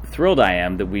thrilled I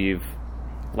am that we've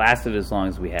lasted as long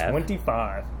as we have.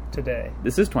 25 today.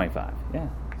 This is 25. Yeah,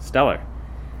 stellar.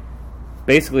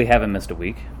 Basically, haven't missed a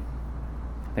week.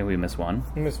 I think we missed one.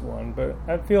 You missed one, but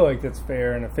I feel like that's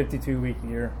fair in a 52-week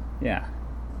year. Yeah.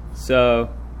 So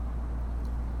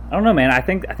I don't know, man. I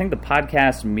think the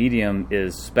podcast medium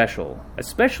is special,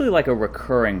 especially like a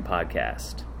recurring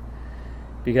podcast,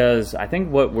 because I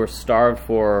think what we're starved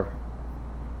for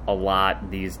a lot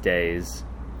these days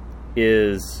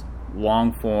is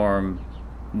long-form,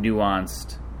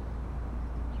 nuanced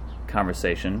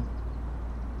conversation,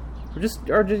 or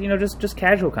just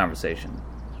casual conversation.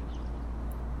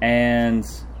 And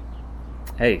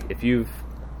hey, if you've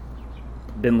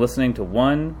been listening to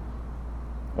one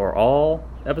or all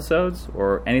episodes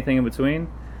or anything in between,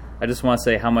 I just want to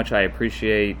say how much I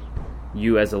appreciate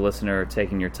you as a listener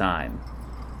taking your time.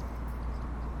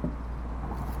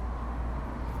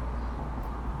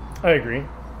 I agree.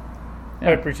 Yeah.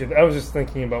 I appreciate that. I was just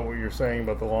thinking about what you're saying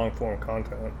about the long-form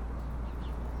content.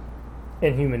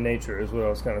 And human nature is what I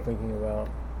was kind of thinking about.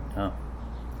 Oh.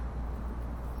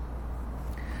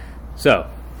 So,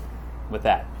 with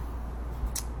that,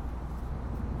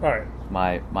 All right.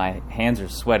 my hands are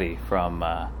sweaty from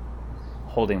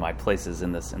holding my places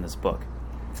in this book.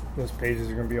 Those pages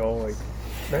are going to be all like,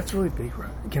 that's really big,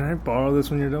 right? Can I borrow this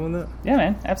when you're done with that? Yeah,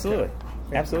 man, absolutely,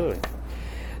 absolutely.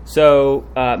 So,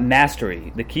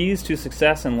 Mastery: The Keys to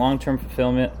Success and Long-Term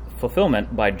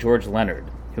Fulfillment by George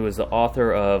Leonard, who is the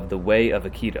author of The Way of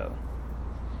Aikido.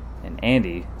 And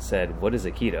Andy said, "What is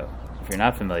Aikido?" If you're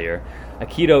not familiar,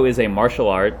 Aikido is a martial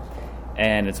art,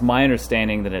 And it's my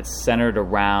understanding that it's centered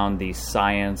around the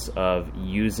science of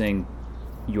using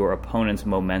your opponent's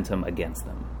momentum against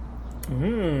them.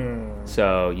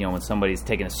 So, when somebody's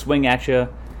taking a swing at you,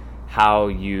 how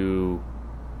you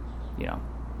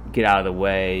get out of the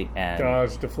way and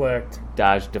dodge, deflect,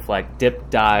 dip,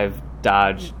 dive,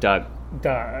 dodge, duck.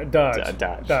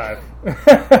 Dive.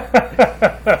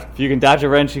 If you can dodge a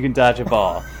wrench, you can dodge a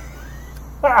ball.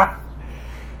 All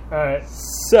right.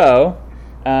 So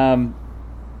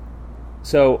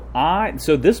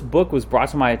this book was brought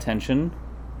to my attention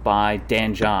by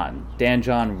Dan John. Dan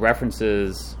John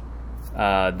references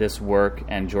this work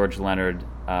and George Leonard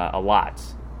a lot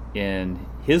in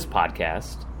his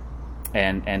podcast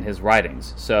and his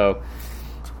writings. So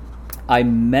I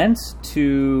meant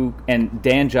to, and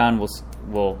Dan John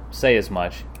will say as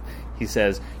much. He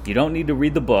says, you don't need to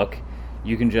read the book.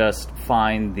 You can just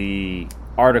find the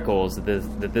articles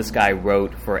that this guy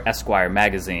wrote for Esquire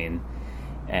magazine,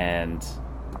 and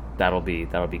that'll be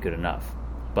good enough.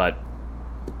 But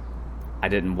I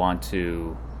didn't want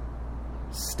to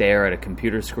stare at a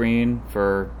computer screen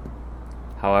for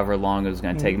however long it was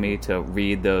going to take me to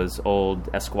read those old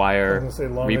Esquire I was gonna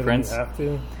say longer reprints. Than you have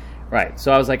to. Right.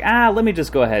 So I was like, let me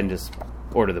just go ahead and just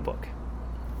order the book.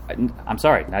 I'm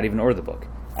sorry, not even order the book.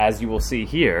 As you will see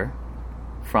here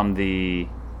from the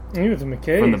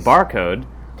barcode,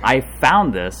 I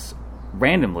found this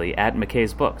randomly at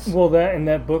McKay's Books. Well,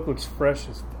 that book looks fresh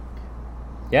as fuck.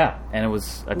 Yeah, and it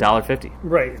was $1.50.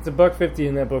 Right, it's $1.50,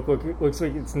 and that book looks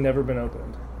like it's never been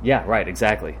opened. Yeah, right,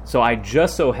 exactly. So I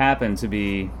just so happened to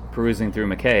be perusing through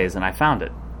McKay's, and I found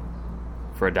it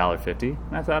for $1.50,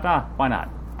 and I thought, why not?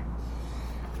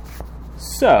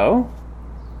 So,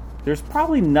 there's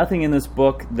probably nothing in this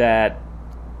book that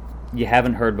you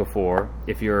haven't heard before.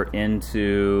 If you're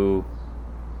into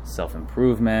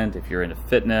self-improvement, if you're into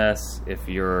fitness, if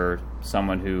you're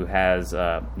someone who has,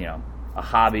 a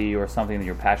hobby or something that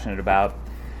you're passionate about.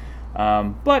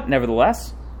 But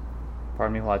nevertheless,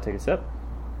 pardon me while I take a sip.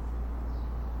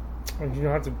 You don't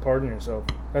have to pardon yourself.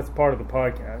 That's part of the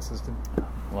podcast, is to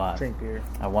drink beer.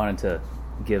 I wanted to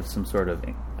give some sort of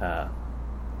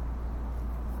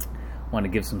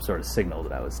signal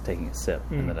that I was taking a sip,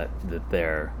 and that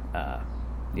their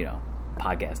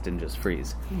podcast didn't just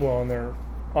freeze. Well, and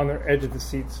on their edge of the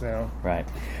seats now. Right.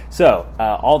 So,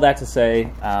 all that to say,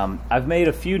 I've made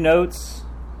a few notes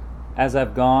as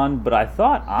I've gone, but I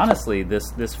thought, honestly,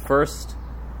 this first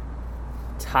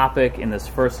topic and this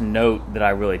first note that I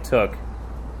really took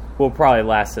will probably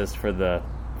last us for the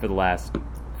last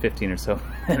 15 or so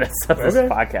minutes of this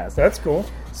podcast. That's cool.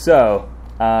 So,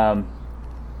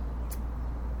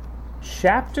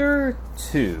 Chapter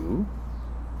 2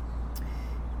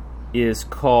 is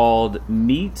called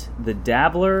Meet the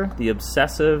Dabbler, the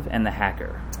Obsessive, and the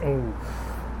Hacker.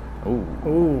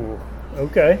 Ooh.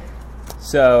 Okay.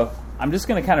 So I'm just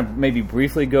going to kind of maybe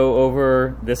briefly go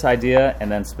over this idea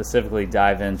and then specifically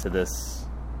dive into this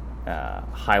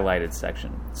highlighted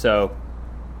section. So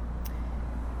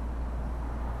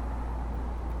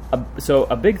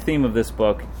a big theme of this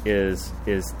book is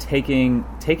taking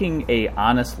a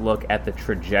honest look at the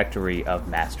trajectory of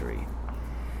mastery.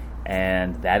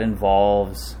 And that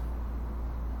involves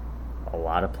a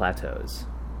lot of plateaus.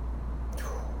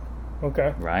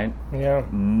 Okay. Right? Yeah.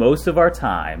 Most of our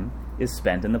time is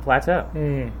spent in the plateau.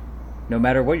 No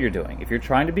matter what you're doing. If you're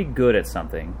trying to be good at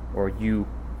something, or you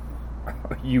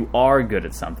are good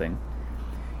at something,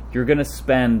 you're going to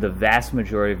spend the vast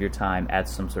majority of your time at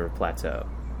some sort of plateau.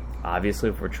 Obviously,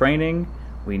 if we're training,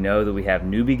 we know that we have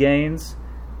newbie gains.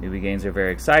 Newbie gains are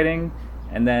very exciting.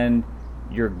 And then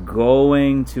you're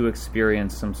going to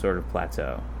experience some sort of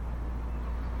plateau.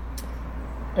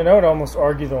 And I would almost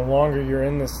argue the longer you're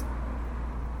in this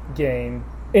game,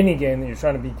 any game that you're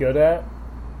trying to be good at,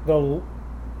 the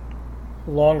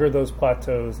longer those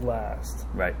plateaus last.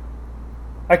 Right.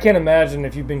 I can't imagine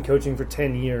if you've been coaching for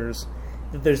 10 years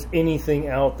that there's anything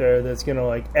out there that's going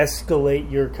to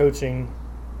escalate your coaching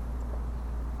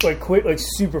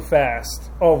super fast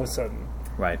all of a sudden.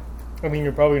 Right. I mean,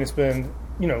 you're probably going to spend,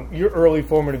 your early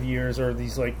formative years are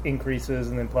these increases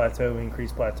and then plateau,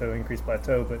 increase,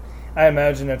 plateau. But I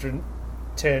imagine after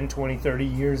 10, 20, 30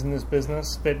 years in this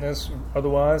business, fitness,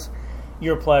 otherwise,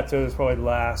 your plateaus probably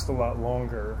last a lot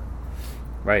longer.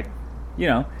 Right.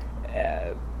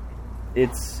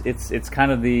 It's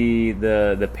kind of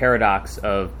the paradox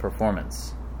of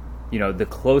performance. The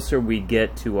closer we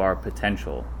get to our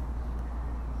potential,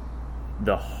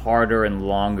 the harder and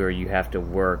longer you have to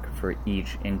work for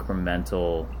each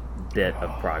incremental bit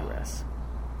of progress.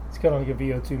 It's kind of like a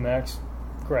VO2 max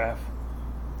graph.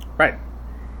 Right.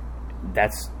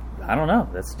 I don't know.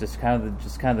 That's just kind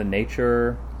of the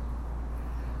nature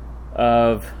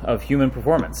of human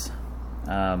performance.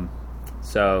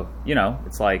 So,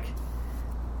 it's like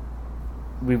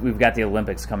we've got the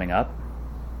Olympics coming up.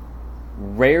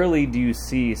 Rarely do you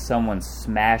see someone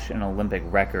smash an Olympic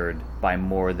record by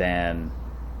more than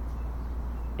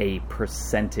a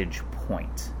percentage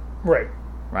point.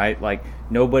 Right? Like,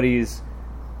 nobody is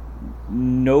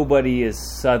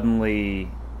suddenly,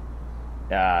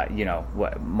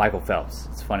 Michael Phelps.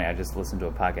 It's funny, I just listened to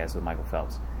a podcast with Michael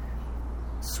Phelps.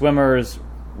 Swimmers,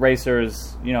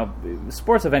 racers,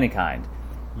 sports of any kind,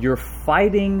 you're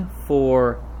fighting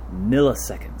for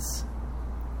milliseconds.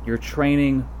 You're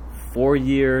training 4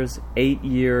 years, 8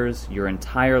 years, your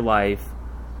entire life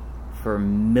for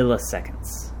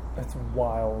milliseconds. That's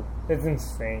wild. That's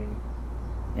insane.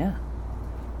 Yeah.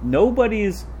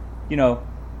 Nobody's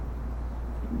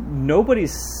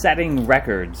setting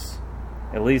records,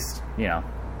 at least,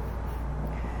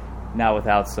 not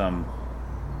without some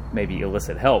maybe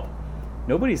illicit help.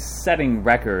 Nobody's setting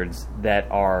records that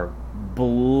are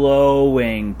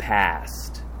blowing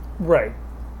past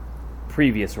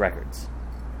previous records.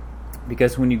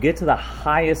 Because when you get to the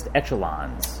highest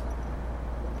echelons,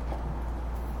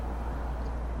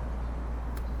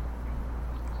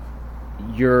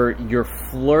 you're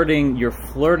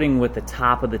flirting with the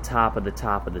top of the top of the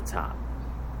top of the top.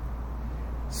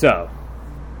 So,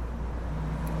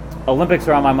 Olympics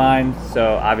are on my mind,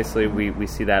 so obviously we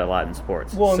see that a lot in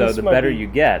sports. Well, so the better you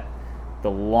get,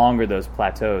 the longer those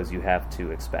plateaus you have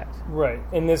to expect. Right.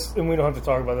 And we don't have to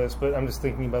talk about this, but I'm just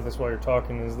thinking about this while you're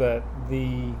talking, is that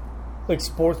the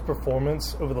sports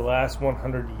performance over the last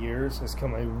 100 years has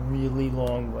come a really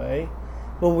long way.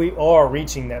 But we are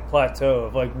reaching that plateau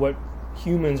of what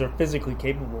humans are physically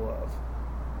capable of,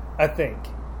 I think.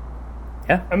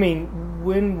 Yeah. I mean,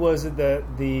 when was it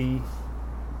that the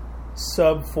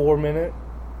sub 4 minute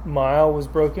mile was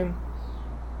broken?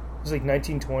 It was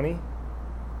 1920.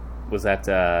 Was that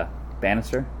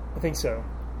Bannister? I think so.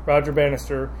 Roger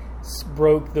Bannister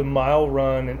broke the mile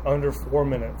run in under 4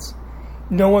 minutes.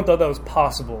 No one thought that was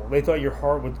possible. They thought your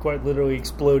heart would quite literally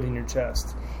explode in your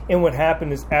chest. And what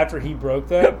happened is after he broke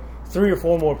that, 3 or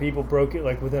 4 more people broke it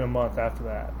within a month after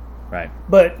that. Right.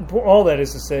 But all that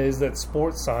is to say is that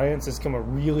sports science has come a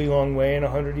really long way in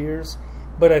 100 years.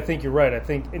 But I think you're right. I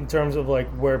think in terms of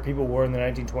where people were in the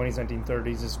 1920s,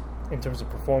 1930s, is in terms of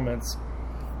performance,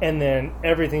 and then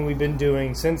everything we've been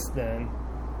doing since then,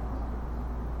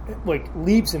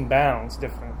 leaps and bounds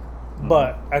different. Mm-hmm.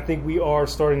 But I think we are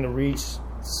starting to reach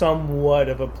somewhat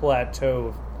of a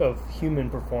plateau of human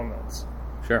performance.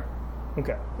 Sure.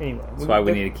 Okay. Anyway, that's why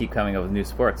we need to keep coming up with new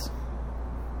sports.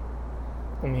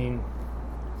 I mean,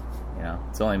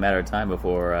 it's only a matter of time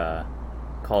before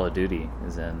Call of Duty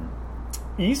is in.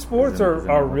 Esports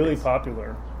are really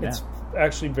popular. Yeah. It's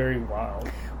actually very wild.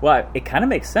 Well, it kind of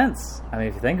makes sense. I mean,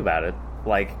 if you think about it,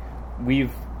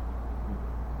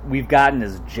 we've gotten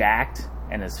as jacked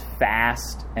and as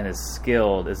fast and as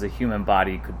skilled as a human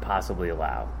body could possibly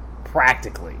allow,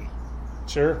 practically.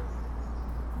 Sure.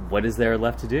 What is there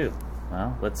left to do?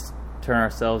 Well, let's turn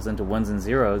ourselves into ones and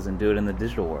zeros and do it in the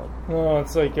digital world. Oh,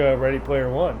 it's like Ready Player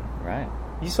One. Right.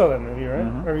 You saw that movie, right?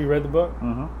 Mm-hmm. Or you read the book?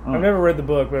 Mm-hmm. Mm-hmm. I've never read the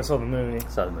book, but I saw the movie.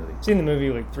 Seen the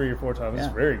movie 3 or 4 times. Yeah.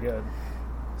 It's very good.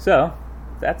 So,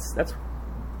 that's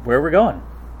where we're going.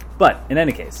 But, in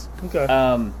any case. Okay.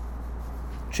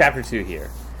 Chapter 2 here.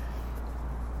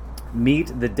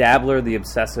 Meet the dabbler, the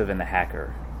obsessive, and the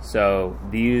hacker. So,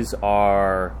 these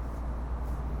are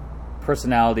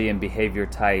personality and behavior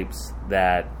types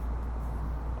that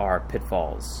are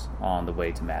pitfalls on the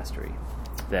way to mastery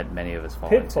that many of us fall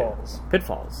into.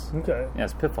 Pitfalls. Okay.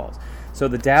 Yes, pitfalls. So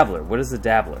the dabbler, what is the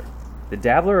dabbler? The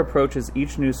dabbler approaches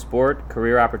each new sport,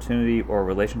 career opportunity, or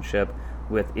relationship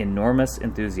with enormous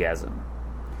enthusiasm.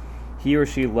 He or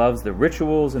she loves the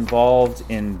rituals involved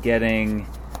in getting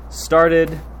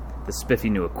started, the spiffy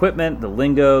new equipment, the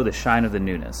lingo, the shine of the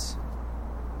newness.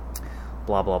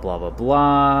 Blah, blah, blah, blah,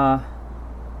 blah.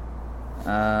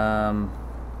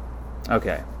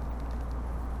 Okay.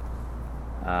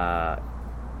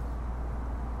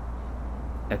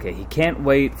 Okay, he can't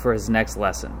wait for his next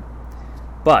lesson.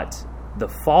 But the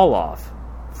fall-off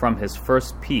from his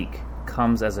first peak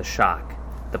comes as a shock.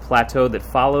 The plateau that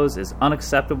follows is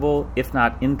unacceptable, if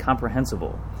not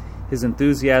incomprehensible. His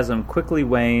enthusiasm quickly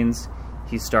wanes.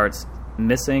 He starts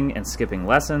missing and skipping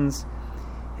lessons.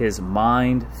 His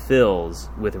mind fills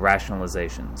with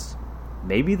rationalizations.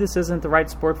 Maybe this isn't the right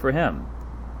sport for him.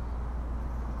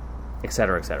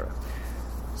 Etc., etc.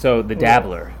 So the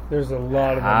dabbler. There's a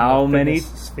lot of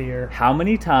sphere. How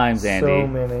many times, Andy, so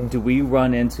many. Do we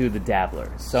run into the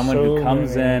dabbler? Someone who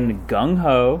comes in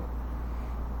gung-ho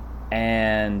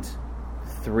and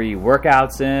 3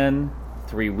 workouts in,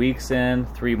 3 weeks in,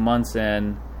 3 months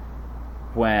in,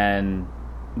 when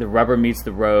the rubber meets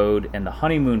the road and the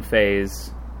honeymoon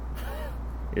phase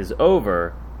is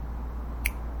over,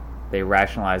 they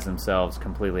rationalize themselves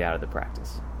completely out of the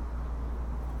practice.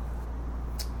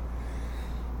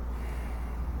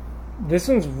 This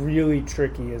one's really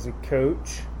tricky as a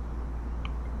coach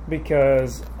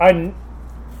because I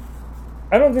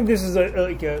don't think this is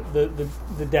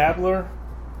the dabbler.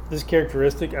 This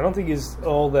characteristic, I don't think is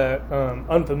all that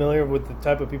unfamiliar with the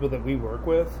type of people that we work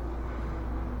with.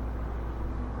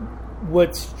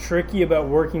 What's tricky about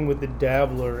working with the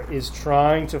dabbler is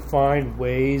trying to find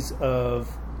ways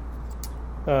of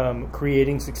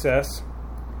creating success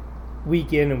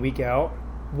week in and week out,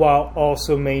 while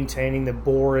also maintaining the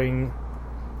boring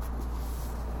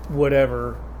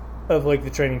whatever of like the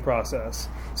training process.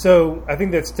 So I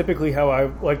think that's typically how I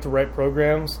like to write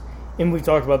programs. And we've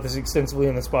talked about this extensively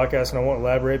on this podcast, and I won't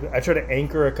elaborate. But I try to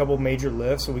anchor a couple major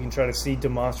lifts so we can try to see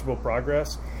demonstrable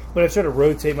progress. But I try to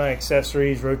rotate my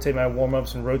accessories, rotate my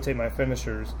warm-ups, and rotate my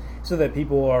finishers so that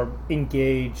people are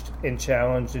engaged and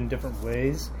challenged in different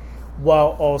ways,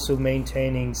 while also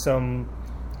maintaining some,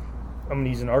 I'm going to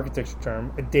use an architecture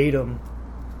term, a datum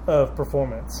of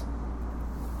performance.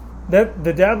 That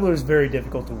the dabbler is very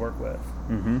difficult to work with.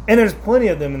 Mm-hmm. And there's plenty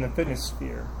of them in the fitness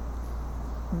sphere.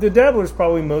 The dabbler is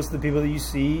probably most of the people that you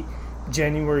see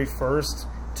January 1st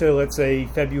to, let's say,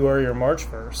 February or March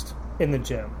 1st in the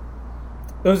gym.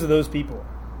 Those are those people.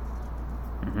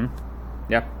 Mm-hmm.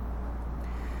 Yep.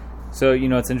 So,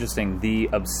 it's interesting. The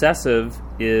obsessive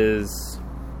is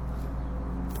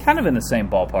kind of in the same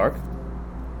ballpark.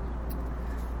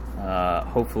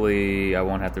 Hopefully I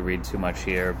won't have to read too much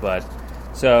here, but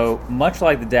so much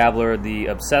like the dabbler, the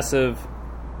obsessive,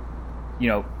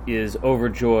 is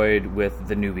overjoyed with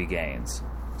the newbie gains,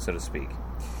 so to speak.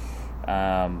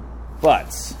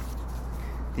 But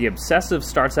the obsessive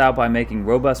starts out by making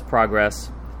robust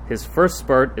progress. His first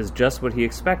spurt is just what he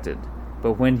expected,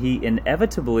 but when he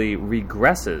inevitably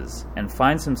regresses and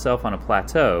finds himself on a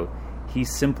plateau, he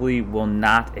simply will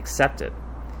not accept it.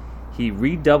 He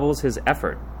redoubles his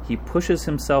effort. He pushes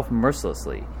himself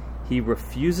mercilessly. He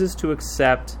refuses to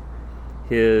accept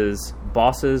his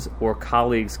boss's or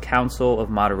colleagues' counsel of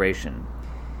moderation.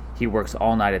 He works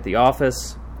all night at the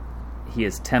office. He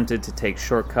is tempted to take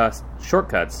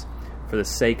shortcuts for the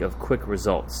sake of quick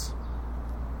results.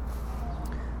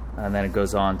 And then it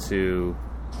goes on to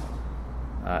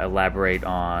elaborate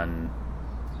on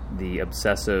the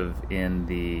obsessive in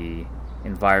the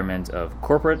environment of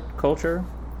corporate culture.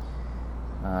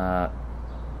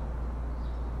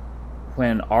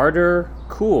 When ardor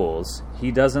cools,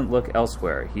 he doesn't look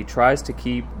elsewhere. He tries to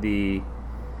keep the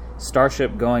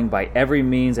starship going by every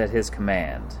means at his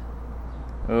command.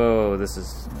 Oh, this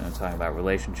is talking about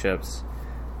relationships.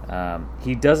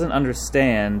 He doesn't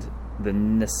understand the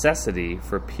necessity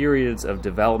for periods of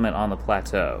development on the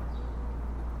plateau.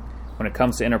 When it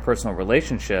comes to interpersonal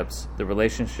relationships, the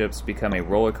relationships become a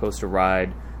roller coaster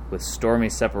ride with stormy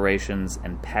separations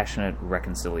and passionate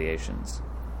reconciliations.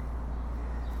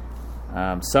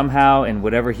 Somehow, in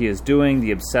whatever he is doing,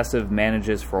 the obsessive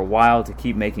manages for a while to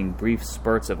keep making brief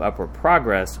spurts of upward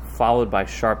progress, followed by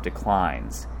sharp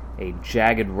declines, a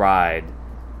jagged ride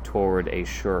toward a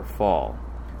sure fall.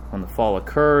 When the fall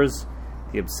occurs,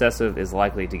 the obsessive is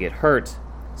likely to get hurt,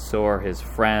 so are his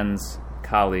friends,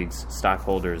 colleagues,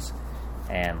 stockholders,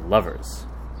 and lovers.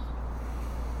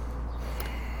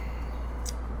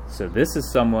 So this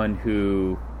is someone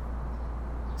who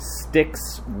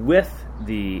sticks with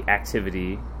the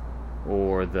activity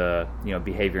or the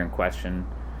behavior in question,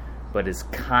 but is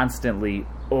constantly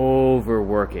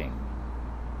overworking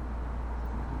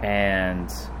and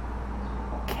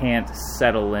can't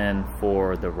settle in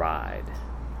for the ride.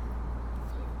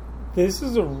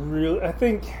 I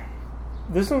think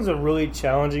this one's a really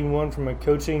challenging one from a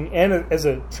coaching and as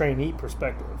a trainee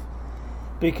perspective,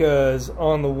 because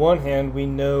on the one hand we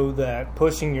know that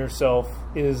pushing yourself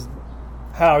is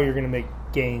how you're going to make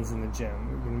gains in the gym.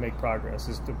 You're going to make progress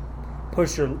is to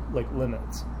push your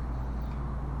limits.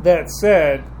 That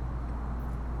said,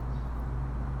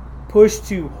 push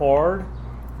too hard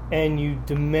and you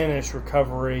diminish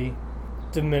recovery,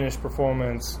 diminish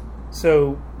performance.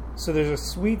 So there's a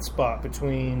sweet spot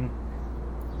between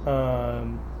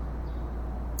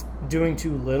doing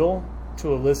too little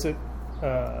to elicit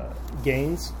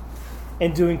gains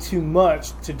and doing too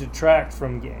much to detract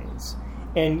from gains.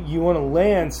 And you want to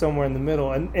land somewhere in the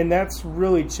middle. And that's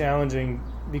really challenging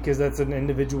because that's an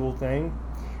individual thing.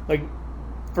 Like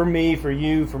for me, for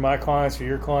you, for my clients, for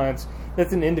your clients,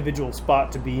 that's an individual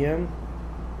spot to be in.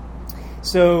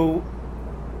 So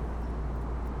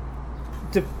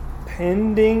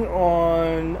depending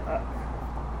on...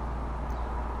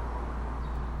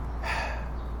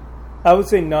 I would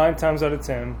say 9 times out of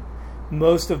 10,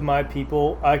 most of my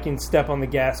people, I can step on the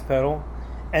gas pedal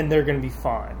and they're going to be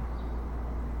fine.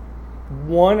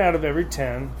 1 out of every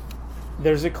 10,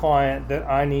 there's a client that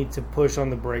I need to push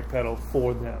on the brake pedal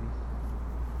for them.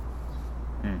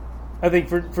 I think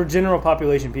for general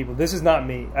population people, this is not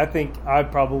me. I think I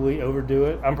probably overdo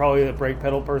it. I'm probably the brake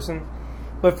pedal person.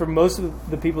 But for most of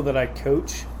the people that I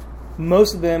coach,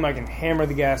 most of them I can hammer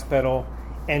the gas pedal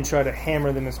and try to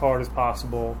hammer them as hard as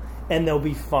possible, and they'll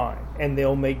be fine, and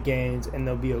they'll make gains, and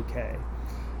they'll be okay.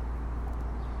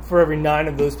 For every 9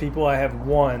 of those people, I have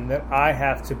 1 that I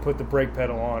have to put the brake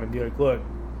pedal on and be like, look,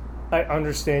 I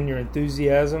understand your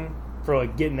enthusiasm for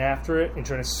like getting after it and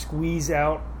trying to squeeze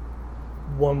out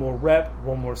 1 more rep,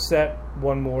 1 more set,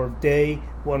 1 more day,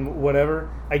 1 whatever.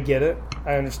 I get it.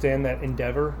 I understand that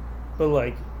endeavor. But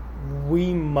like,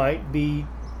 we might be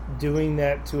doing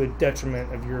that to a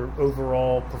detriment of your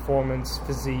overall performance,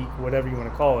 physique, whatever you want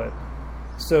to call it.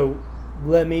 So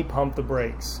let me pump the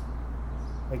brakes.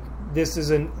 Like, this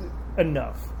isn't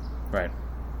enough. Right.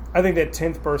 I think that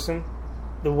 10th person,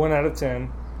 the 1 out of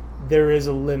 10, there is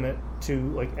a limit to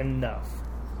like enough.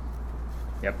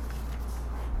 Yep.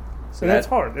 So that's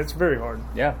hard. That's very hard.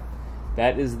 Yeah.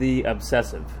 That is the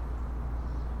obsessive.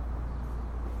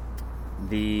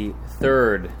 The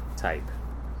 3rd type,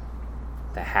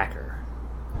 the hacker.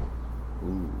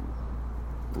 Ooh.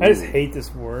 I just hate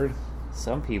this word.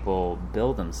 Some people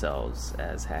build themselves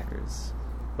as hackers.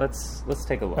 Let's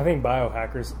take a look. I think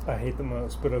biohackers I hate the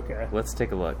most, but okay. Let's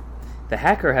take a look. The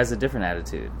hacker has a different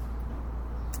attitude.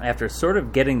 After sort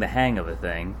of getting the hang of a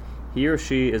thing, he or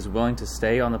she is willing to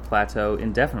stay on the plateau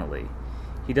indefinitely.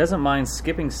 He doesn't mind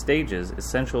skipping stages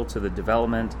essential to the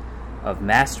development of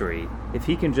mastery if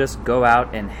he can just go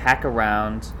out and hack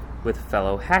around with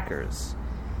fellow hackers.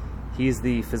 He's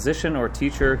the physician or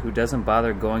teacher who doesn't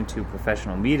bother going to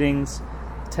professional meetings,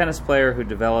 the tennis player who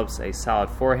develops a solid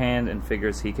forehand and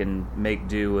figures he can make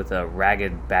do with a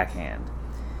ragged backhand.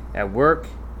 At work,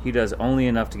 he does only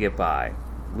enough to get by,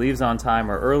 leaves on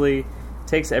time or early,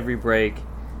 takes every break,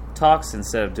 talks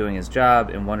instead of doing his job,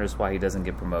 and wonders why he doesn't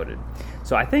get promoted.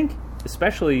 So I think,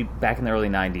 especially back in the early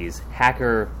 90s,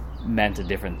 hacker meant a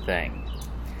different thing.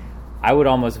 I would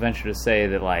almost venture to say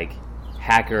that, like,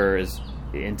 hacker is,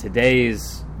 in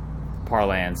today's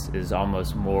parlance, is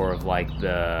almost more of like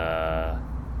the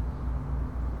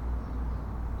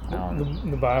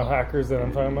biohackers that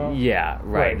I'm talking about. Yeah,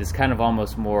 right. It's kind of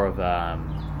almost more of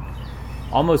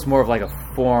like a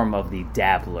form of the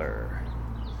dabbler.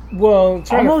 Well,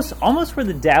 almost where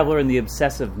the dabbler and the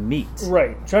obsessive meet.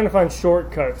 Right, trying to find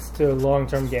shortcuts to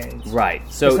long-term gains. Right.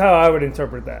 So that's how I would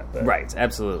interpret that. But. Right,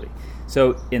 absolutely.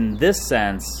 So in this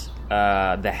sense,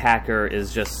 the hacker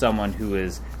is just someone who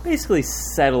is basically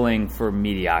settling for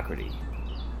mediocrity,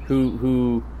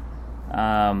 who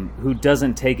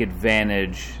doesn't take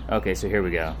advantage. Okay, so here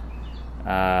we go.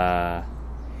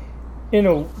 In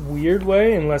a weird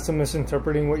way, unless I'm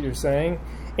misinterpreting what you're saying,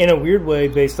 in a weird way,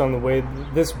 based on the way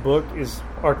this book is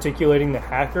articulating the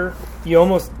hacker, you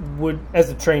almost would, as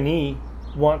a trainee,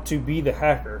 want to be the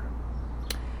hacker.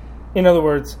 In other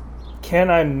words,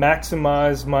 can I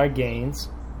maximize my gains,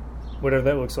 whatever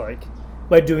that looks like,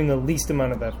 by doing the least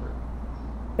amount of effort?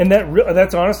 And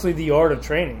that's honestly the art of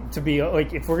training, to be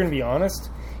like, if we're going to be honest,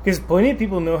 because plenty of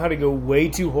people know how to go way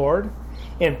too hard,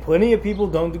 and plenty of people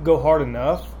don't go hard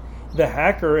enough. The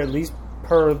hacker, at least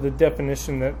per the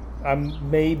definition that I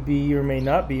may be or may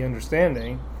not be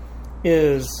understanding,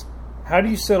 is how do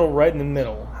you settle right in the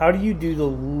middle? How do you do the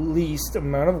least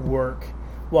amount of work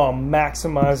while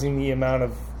maximizing the amount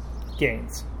of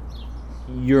gains?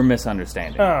 You're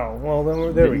misunderstanding. Oh, well,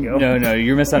 then there we go. No,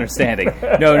 you're misunderstanding.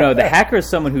 No, the hacker is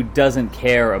someone who doesn't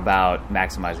care about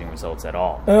maximizing results at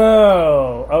all.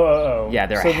 Oh. Yeah,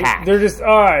 they're a hack. They're just,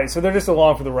 all right, so they're just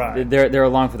along for the ride. They're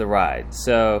along for the ride.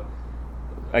 So,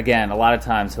 again, a lot of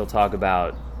times he'll talk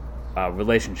about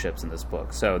relationships in this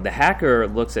book. So the hacker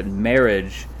looks at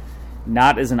marriage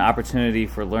not as an opportunity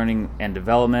for learning and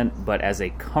development, but as a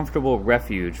comfortable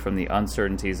refuge from the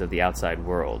uncertainties of the outside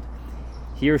world.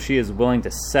 He or she is willing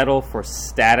to settle for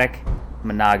static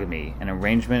monogamy, an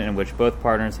arrangement in which both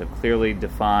partners have clearly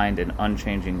defined and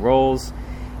unchanging roles,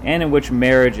 and in which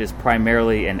marriage is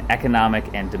primarily an economic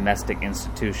and domestic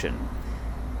institution.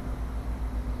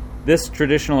 This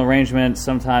traditional arrangement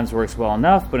sometimes works well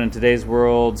enough, but in today's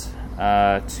world,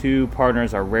 2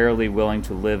 partners are rarely willing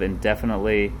to live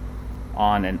indefinitely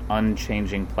on an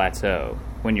unchanging plateau.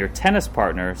 When your tennis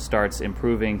partner starts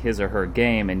improving his or her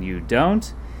game and you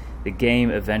don't, the game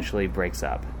eventually breaks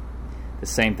up. The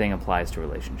same thing applies to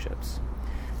relationships.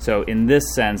 So in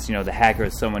this sense, the hacker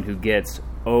is someone who gets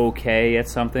okay at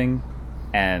something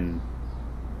and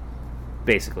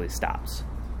basically stops.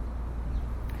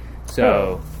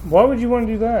 So why would you want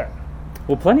to do that?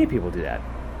 Well, plenty of people do that.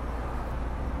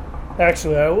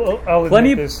 Actually, I'll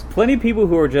admit this. Plenty of people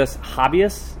who are just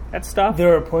hobbyists at stuff.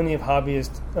 There are plenty of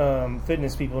hobbyist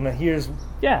fitness people. Now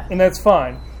yeah, and that's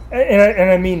fine.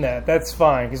 And I mean that. That's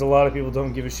fine because a lot of people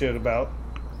don't give a shit about.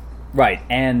 Right,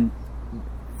 and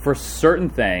for certain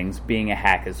things, being a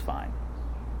hack is fine.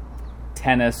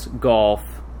 Tennis, golf,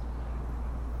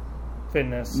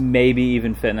 fitness, maybe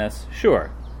even fitness.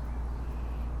 Sure.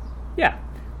 Yeah.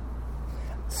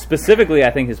 Specifically,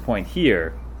 I think his point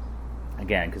here,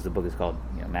 again, because the book is called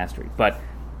Mastery, but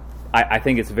I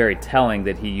think it's very telling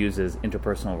that he uses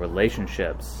interpersonal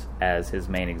relationships as his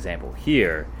main example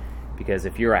here, because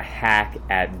if you're a hack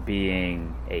at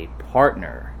being a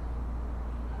partner,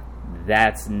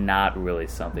 that's not really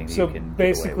something that you can So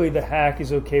basically the hack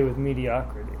is okay with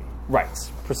mediocrity.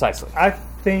 Right, precisely. I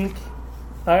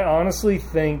honestly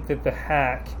think that the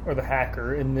hack, or the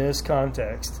hacker in this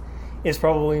context, is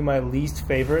probably my least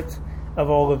favorite of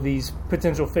all of these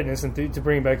potential fitness, to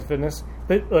bring it back to fitness,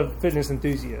 fitness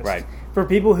enthusiasts. Right. For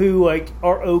people who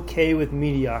are okay with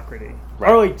mediocrity,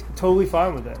 right. Are totally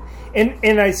fine with it.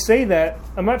 And I say that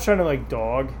I'm not trying to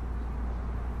dog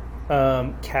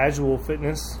casual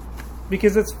fitness,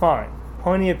 because it's fine.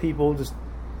 Plenty of people just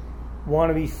want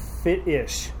to be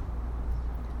fit-ish.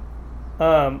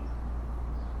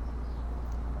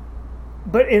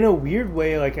 But in a weird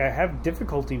way, I have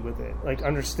difficulty with it,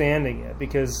 understanding it,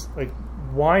 because,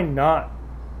 why not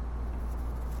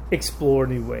explore a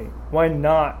new way? Why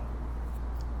not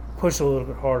push a little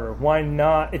bit harder? Why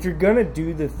not, if you're going to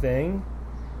do the thing,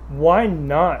 why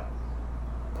not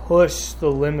push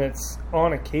the limits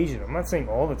on occasion? I'm not saying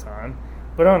all the time,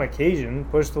 but on occasion,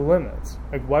 push the limits.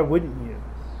 Why wouldn't you?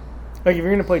 If you're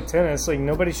going to play tennis,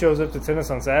 nobody shows up to tennis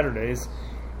on Saturdays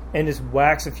and just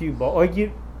whacks a few balls.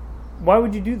 Why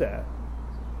would you do that?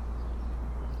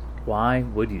 Why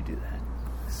would you do that?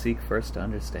 Seek first to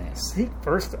understand.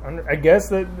 I guess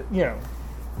that,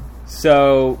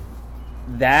 So,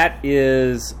 that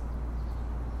is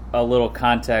a little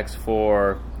context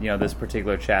for, this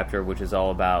particular chapter, which is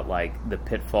all about, the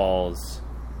pitfalls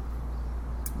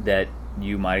that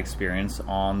you might experience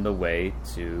on the way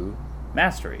to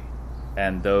mastery.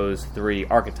 And those three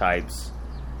archetypes,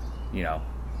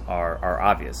 are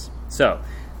obvious. So,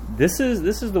 this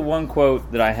is the one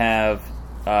quote that I have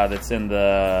that's in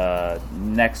the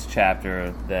next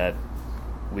chapter that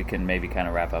we can maybe kind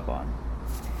of wrap up on.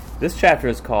 This chapter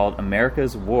is called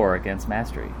America's War Against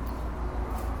Mastery.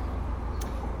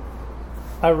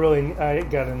 I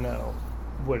gotta know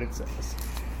what it says.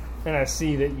 And I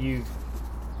see that you've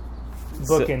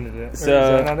bookended it. So,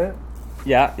 is that not it?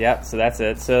 Yeah, so that's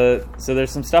it. So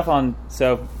there's some stuff on...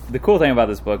 So the cool thing about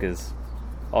this book is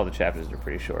all the chapters are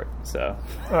pretty short. So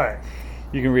all right.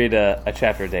 You can read a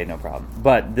chapter a day, no problem.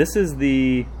 But this is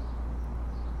the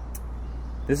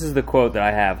quote that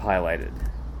I have highlighted.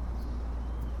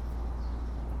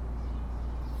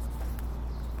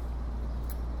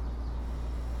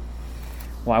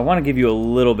 Well, I want to give you a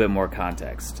little bit more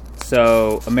context.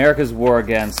 So, America's War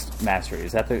Against Mastery.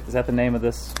 Is that the name of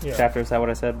this chapter? Is that what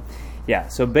I said? Yeah.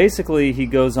 So basically, he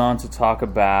goes on to talk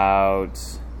about,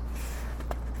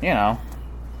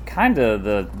 kind of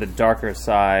the darker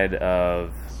side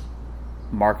of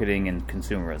marketing and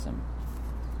consumerism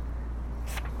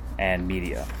and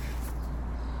media,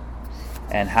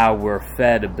 and how we're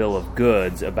fed a bill of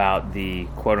goods about the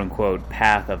quote-unquote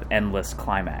path of endless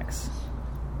climax.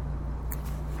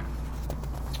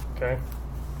 Okay.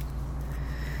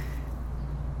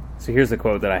 So here's the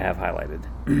quote that I have highlighted,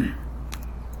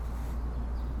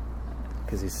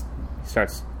 because he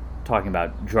starts talking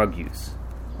about drug use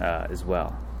as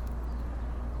well.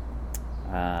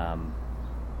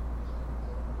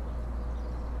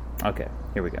 Okay,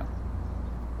 here we go.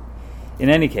 In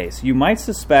any case, you might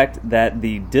suspect that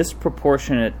the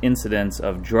disproportionate incidence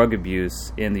of drug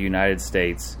abuse in the United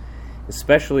States,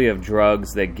 especially of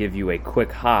drugs that give you a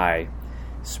quick high,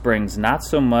 springs not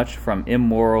so much from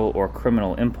immoral or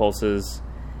criminal impulses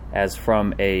as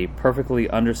from a perfectly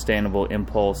understandable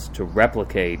impulse to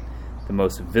replicate the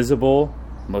most visible,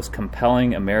 most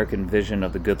compelling American vision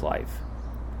of the good life,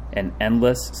 an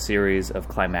endless series of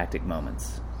climactic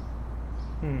moments.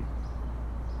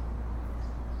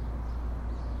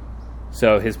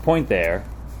 So his point there,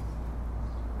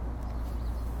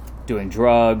 doing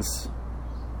drugs,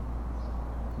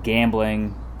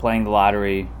 gambling, playing the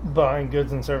lottery, buying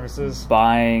goods and services,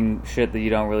 buying shit that you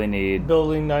don't really need,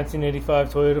 building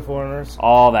 1985 Toyota 4Runners,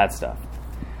 all that stuff.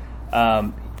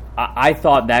 I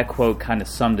thought that quote kind of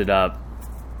summed it up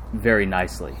very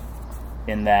nicely,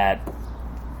 in that,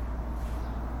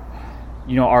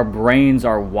 our brains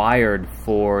are wired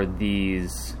for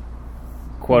these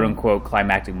quote-unquote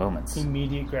climactic moments.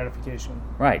 Immediate gratification.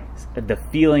 Right. The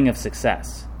feeling of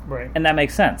success. Right. And that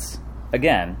makes sense.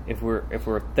 Again, if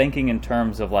we're thinking in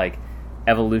terms of like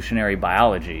evolutionary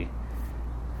biology,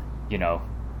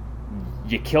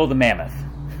 you kill the mammoth.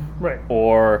 Right.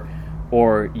 Or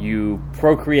you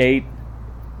procreate,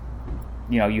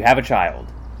 you have a child.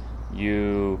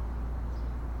 You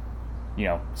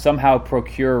somehow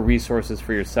procure resources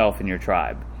for yourself and your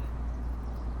tribe.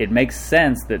 It makes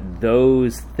sense that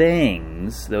those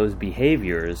things, those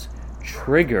behaviors,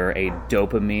 trigger a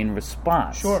dopamine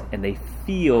response. Sure. And they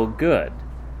feel good.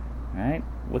 Right?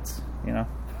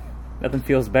 Nothing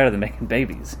feels better than making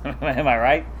babies. Am I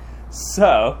right?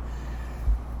 So,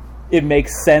 it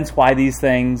makes sense why these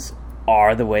things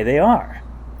are the way they are.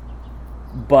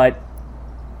 But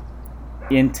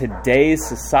in today's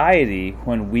society,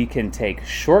 when we can take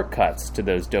shortcuts to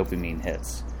those dopamine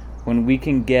hits, when we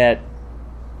can get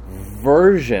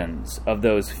versions of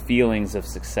those feelings of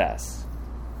success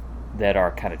that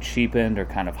are kind of cheapened or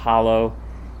kind of hollow,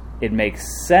 it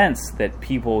makes sense that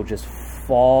people just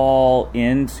fall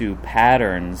into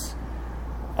patterns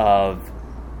of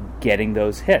getting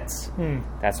those hits.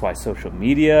 That's why social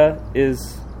media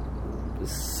is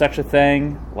such a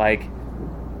thing. Like,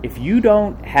 if you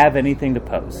don't have anything to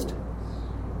post,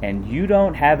 and you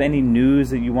don't have any news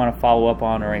that you want to follow up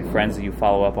on or any friends that you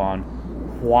follow up on,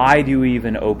 why do you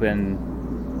even open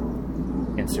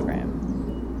Instagram?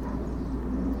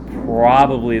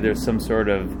 Probably there's some sort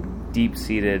of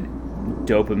deep-seated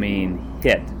dopamine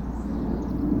hit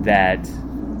that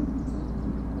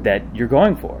you're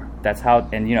going for. That's how,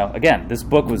 and again, this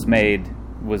book was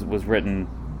written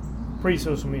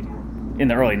pre-social media in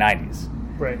the early 90s.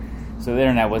 Right. So the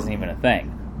internet wasn't even a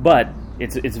thing. But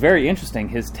it's very interesting,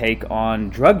 his take on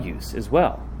drug use as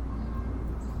well.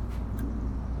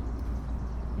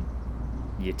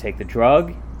 You take the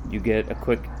drug, you get a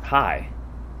quick high.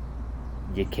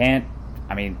 Can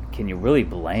you really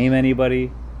blame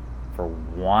anybody for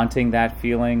wanting that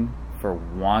feeling, for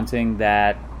wanting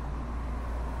that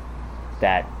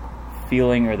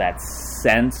feeling or that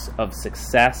sense of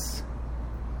success?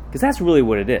 Because that's really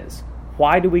what it is.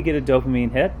 Why do we get a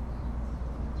dopamine hit?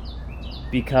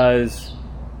 Because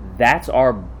that's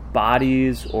our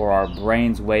body's or our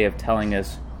brain's way of telling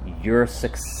us you're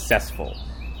successful.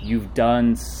 You've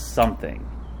done something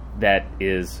that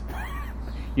is,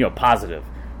 positive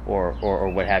or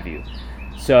what have you.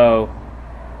 So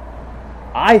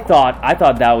I thought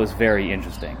that was very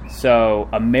interesting. So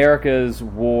America's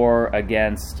war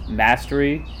against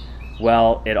mastery,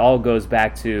 well, it all goes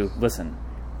back to, listen,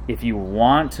 if you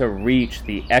want to reach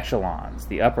the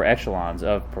upper echelons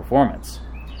of performance,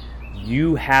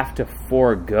 you have to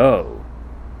forego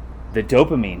the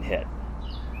dopamine hit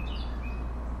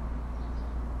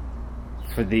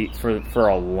for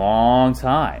a long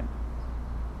time.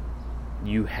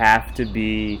 You have to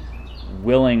be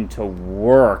willing to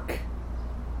work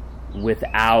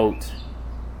without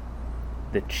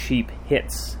the cheap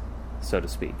hits, so to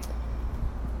speak.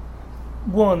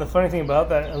 Well, and the funny thing about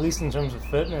that, at least in terms of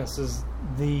fitness, is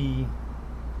the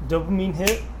dopamine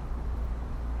hit,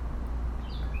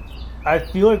 I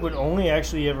feel like would only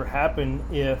actually ever happen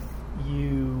if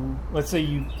you, let's say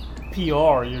you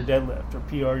PR your deadlift, or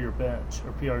PR your bench,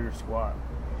 or PR your squat.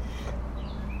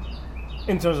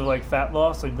 In terms of like fat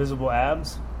loss, like visible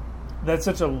abs, that's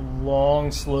such a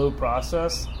long, slow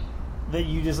process that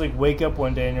you just like wake up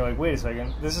one day and you're like, wait a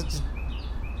second, this is just...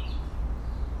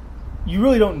 You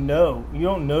really don't know. You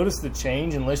don't notice the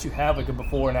change unless you have like a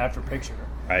before and after picture.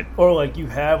 Right. Or like you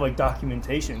have like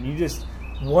documentation. You just,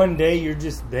 one day you're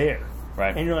just there.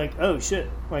 Right. And you're like, oh shit,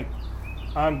 like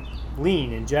I'm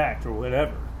lean and jacked or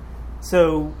whatever.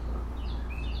 So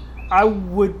I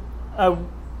would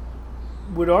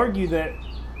argue that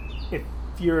if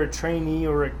you're a trainee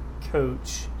or a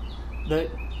coach, that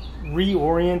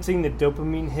reorienting the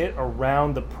dopamine hit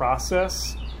around the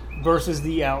process versus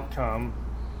the outcome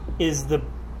is the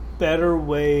better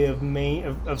way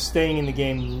of staying in the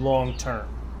game long term.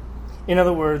 In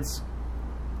other words,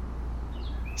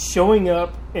 showing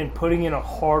up and putting in a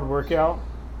hard workout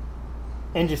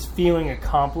and just feeling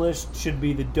accomplished should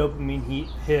be the dopamine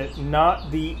hit,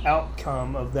 not the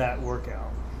outcome of that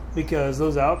workout. Because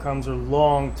those outcomes are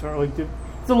long term. Like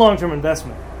it's a long term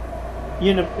investment.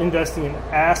 You end up investing an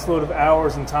ass load of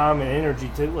hours and time and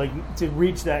energy to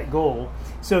reach that goal.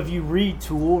 So if you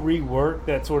rework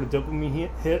that sort of dopamine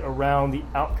hit around the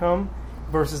outcome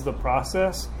versus the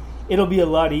process, it'll be a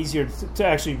lot easier to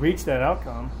actually reach that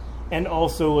outcome. and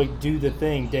also like do the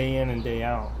thing day in and day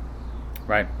out.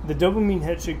 Right. The dopamine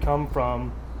hit could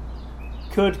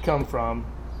come from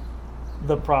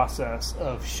the process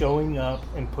of showing up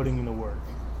and putting in the work.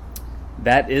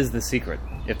 That is the secret,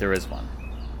 if there is one.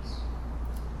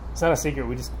 It's not a secret.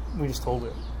 We just told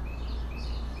it.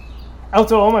 I'll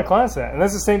tell all my clients that, and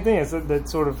that's the same thing. It's that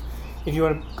sort of, if you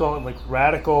want to call it like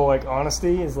radical, like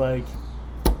honesty, is like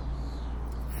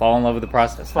fall in love with the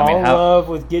process. Fall in love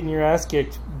with getting your ass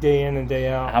kicked day in and day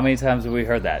out. How many times have we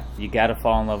heard that? You got to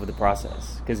fall in love with the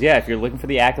process. Because if you're looking for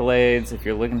the accolades, if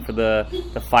you're looking for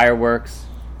the fireworks,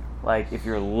 like if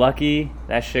you're lucky,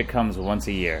 that shit comes once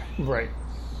a year. Right.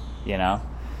 You know?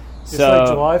 Just like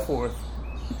July 4th.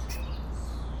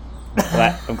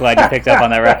 I'm glad you picked up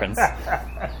on that reference.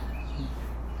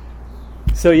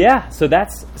 So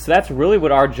that's really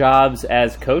what our jobs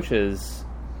as coaches,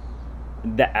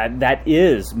 that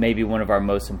is maybe one of our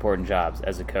most important jobs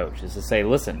as a coach, is to say,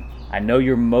 listen, I know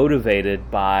you're motivated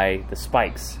by the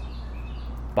spikes,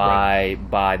 by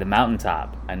the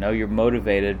mountaintop. I know you're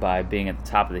motivated by being at the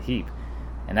top of the heap,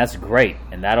 and that's great,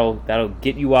 and that'll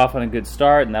get you off on a good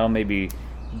start, and that'll maybe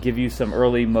give you some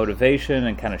early motivation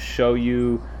and kind of show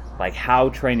you like how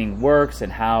training works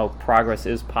and how progress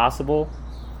is possible.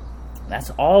 That's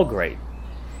all great,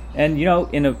 and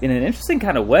in an interesting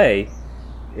kind of way,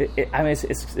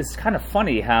 it's kind of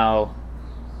funny how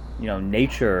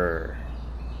nature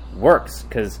works,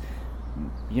 because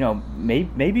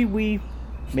maybe we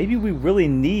really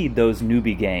need those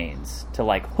newbie gains to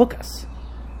like hook us.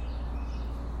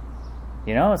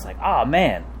 It's like, oh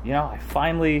man, I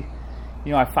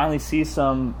finally see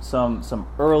some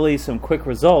quick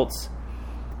results,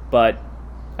 but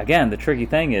again, the tricky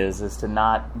thing is to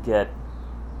not get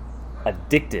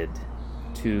addicted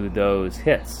to those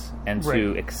hits and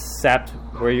to accept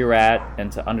where you're at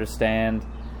and to understand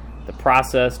the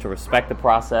process, to respect the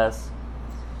process.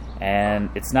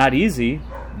 And it's not easy,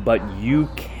 but you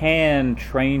can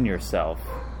train yourself,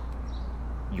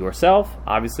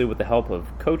 obviously with the help of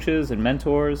coaches and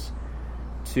mentors,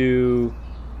 to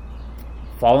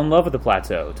fall in love with the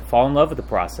plateau, to fall in love with the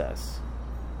process.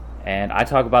 And I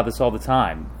talk about this all the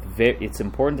time. It's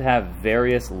important to have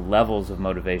various levels of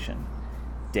motivation.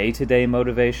 Day-to-day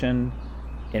motivation,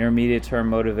 intermediate-term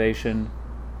motivation,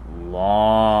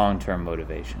 long-term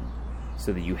motivation,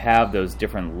 so that you have those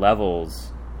different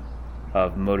levels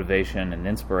of motivation and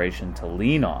inspiration to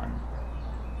lean on.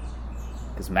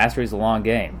 Because mastery is a long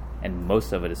game, and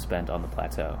most of it is spent on the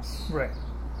plateau. Right.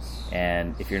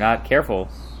 And if you're not careful,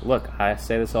 look, I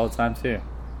say this all the time too.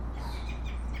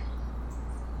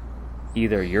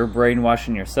 Either you're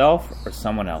brainwashing yourself or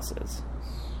someone else is.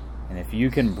 And if you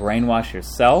can brainwash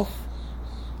yourself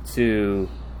to,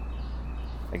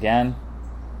 again,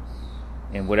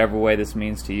 in whatever way this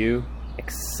means to you,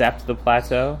 accept the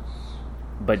plateau,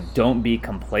 but don't be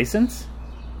complacent,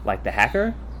 like the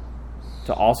hacker,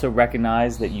 to also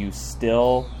recognize that you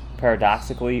still,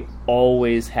 paradoxically,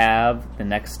 always have the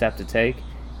next step to take.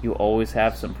 You always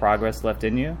have some progress left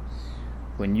in you.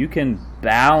 When you can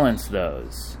balance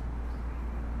those,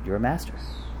 you're a master.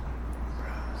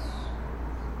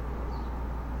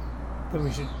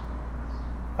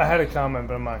 I had a comment,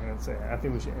 but I'm not going to say it. I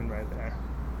think we should end right there.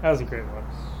 That was a great one.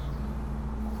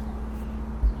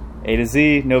 A to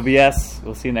Z, no BS.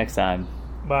 We'll see you next time.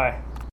 Bye.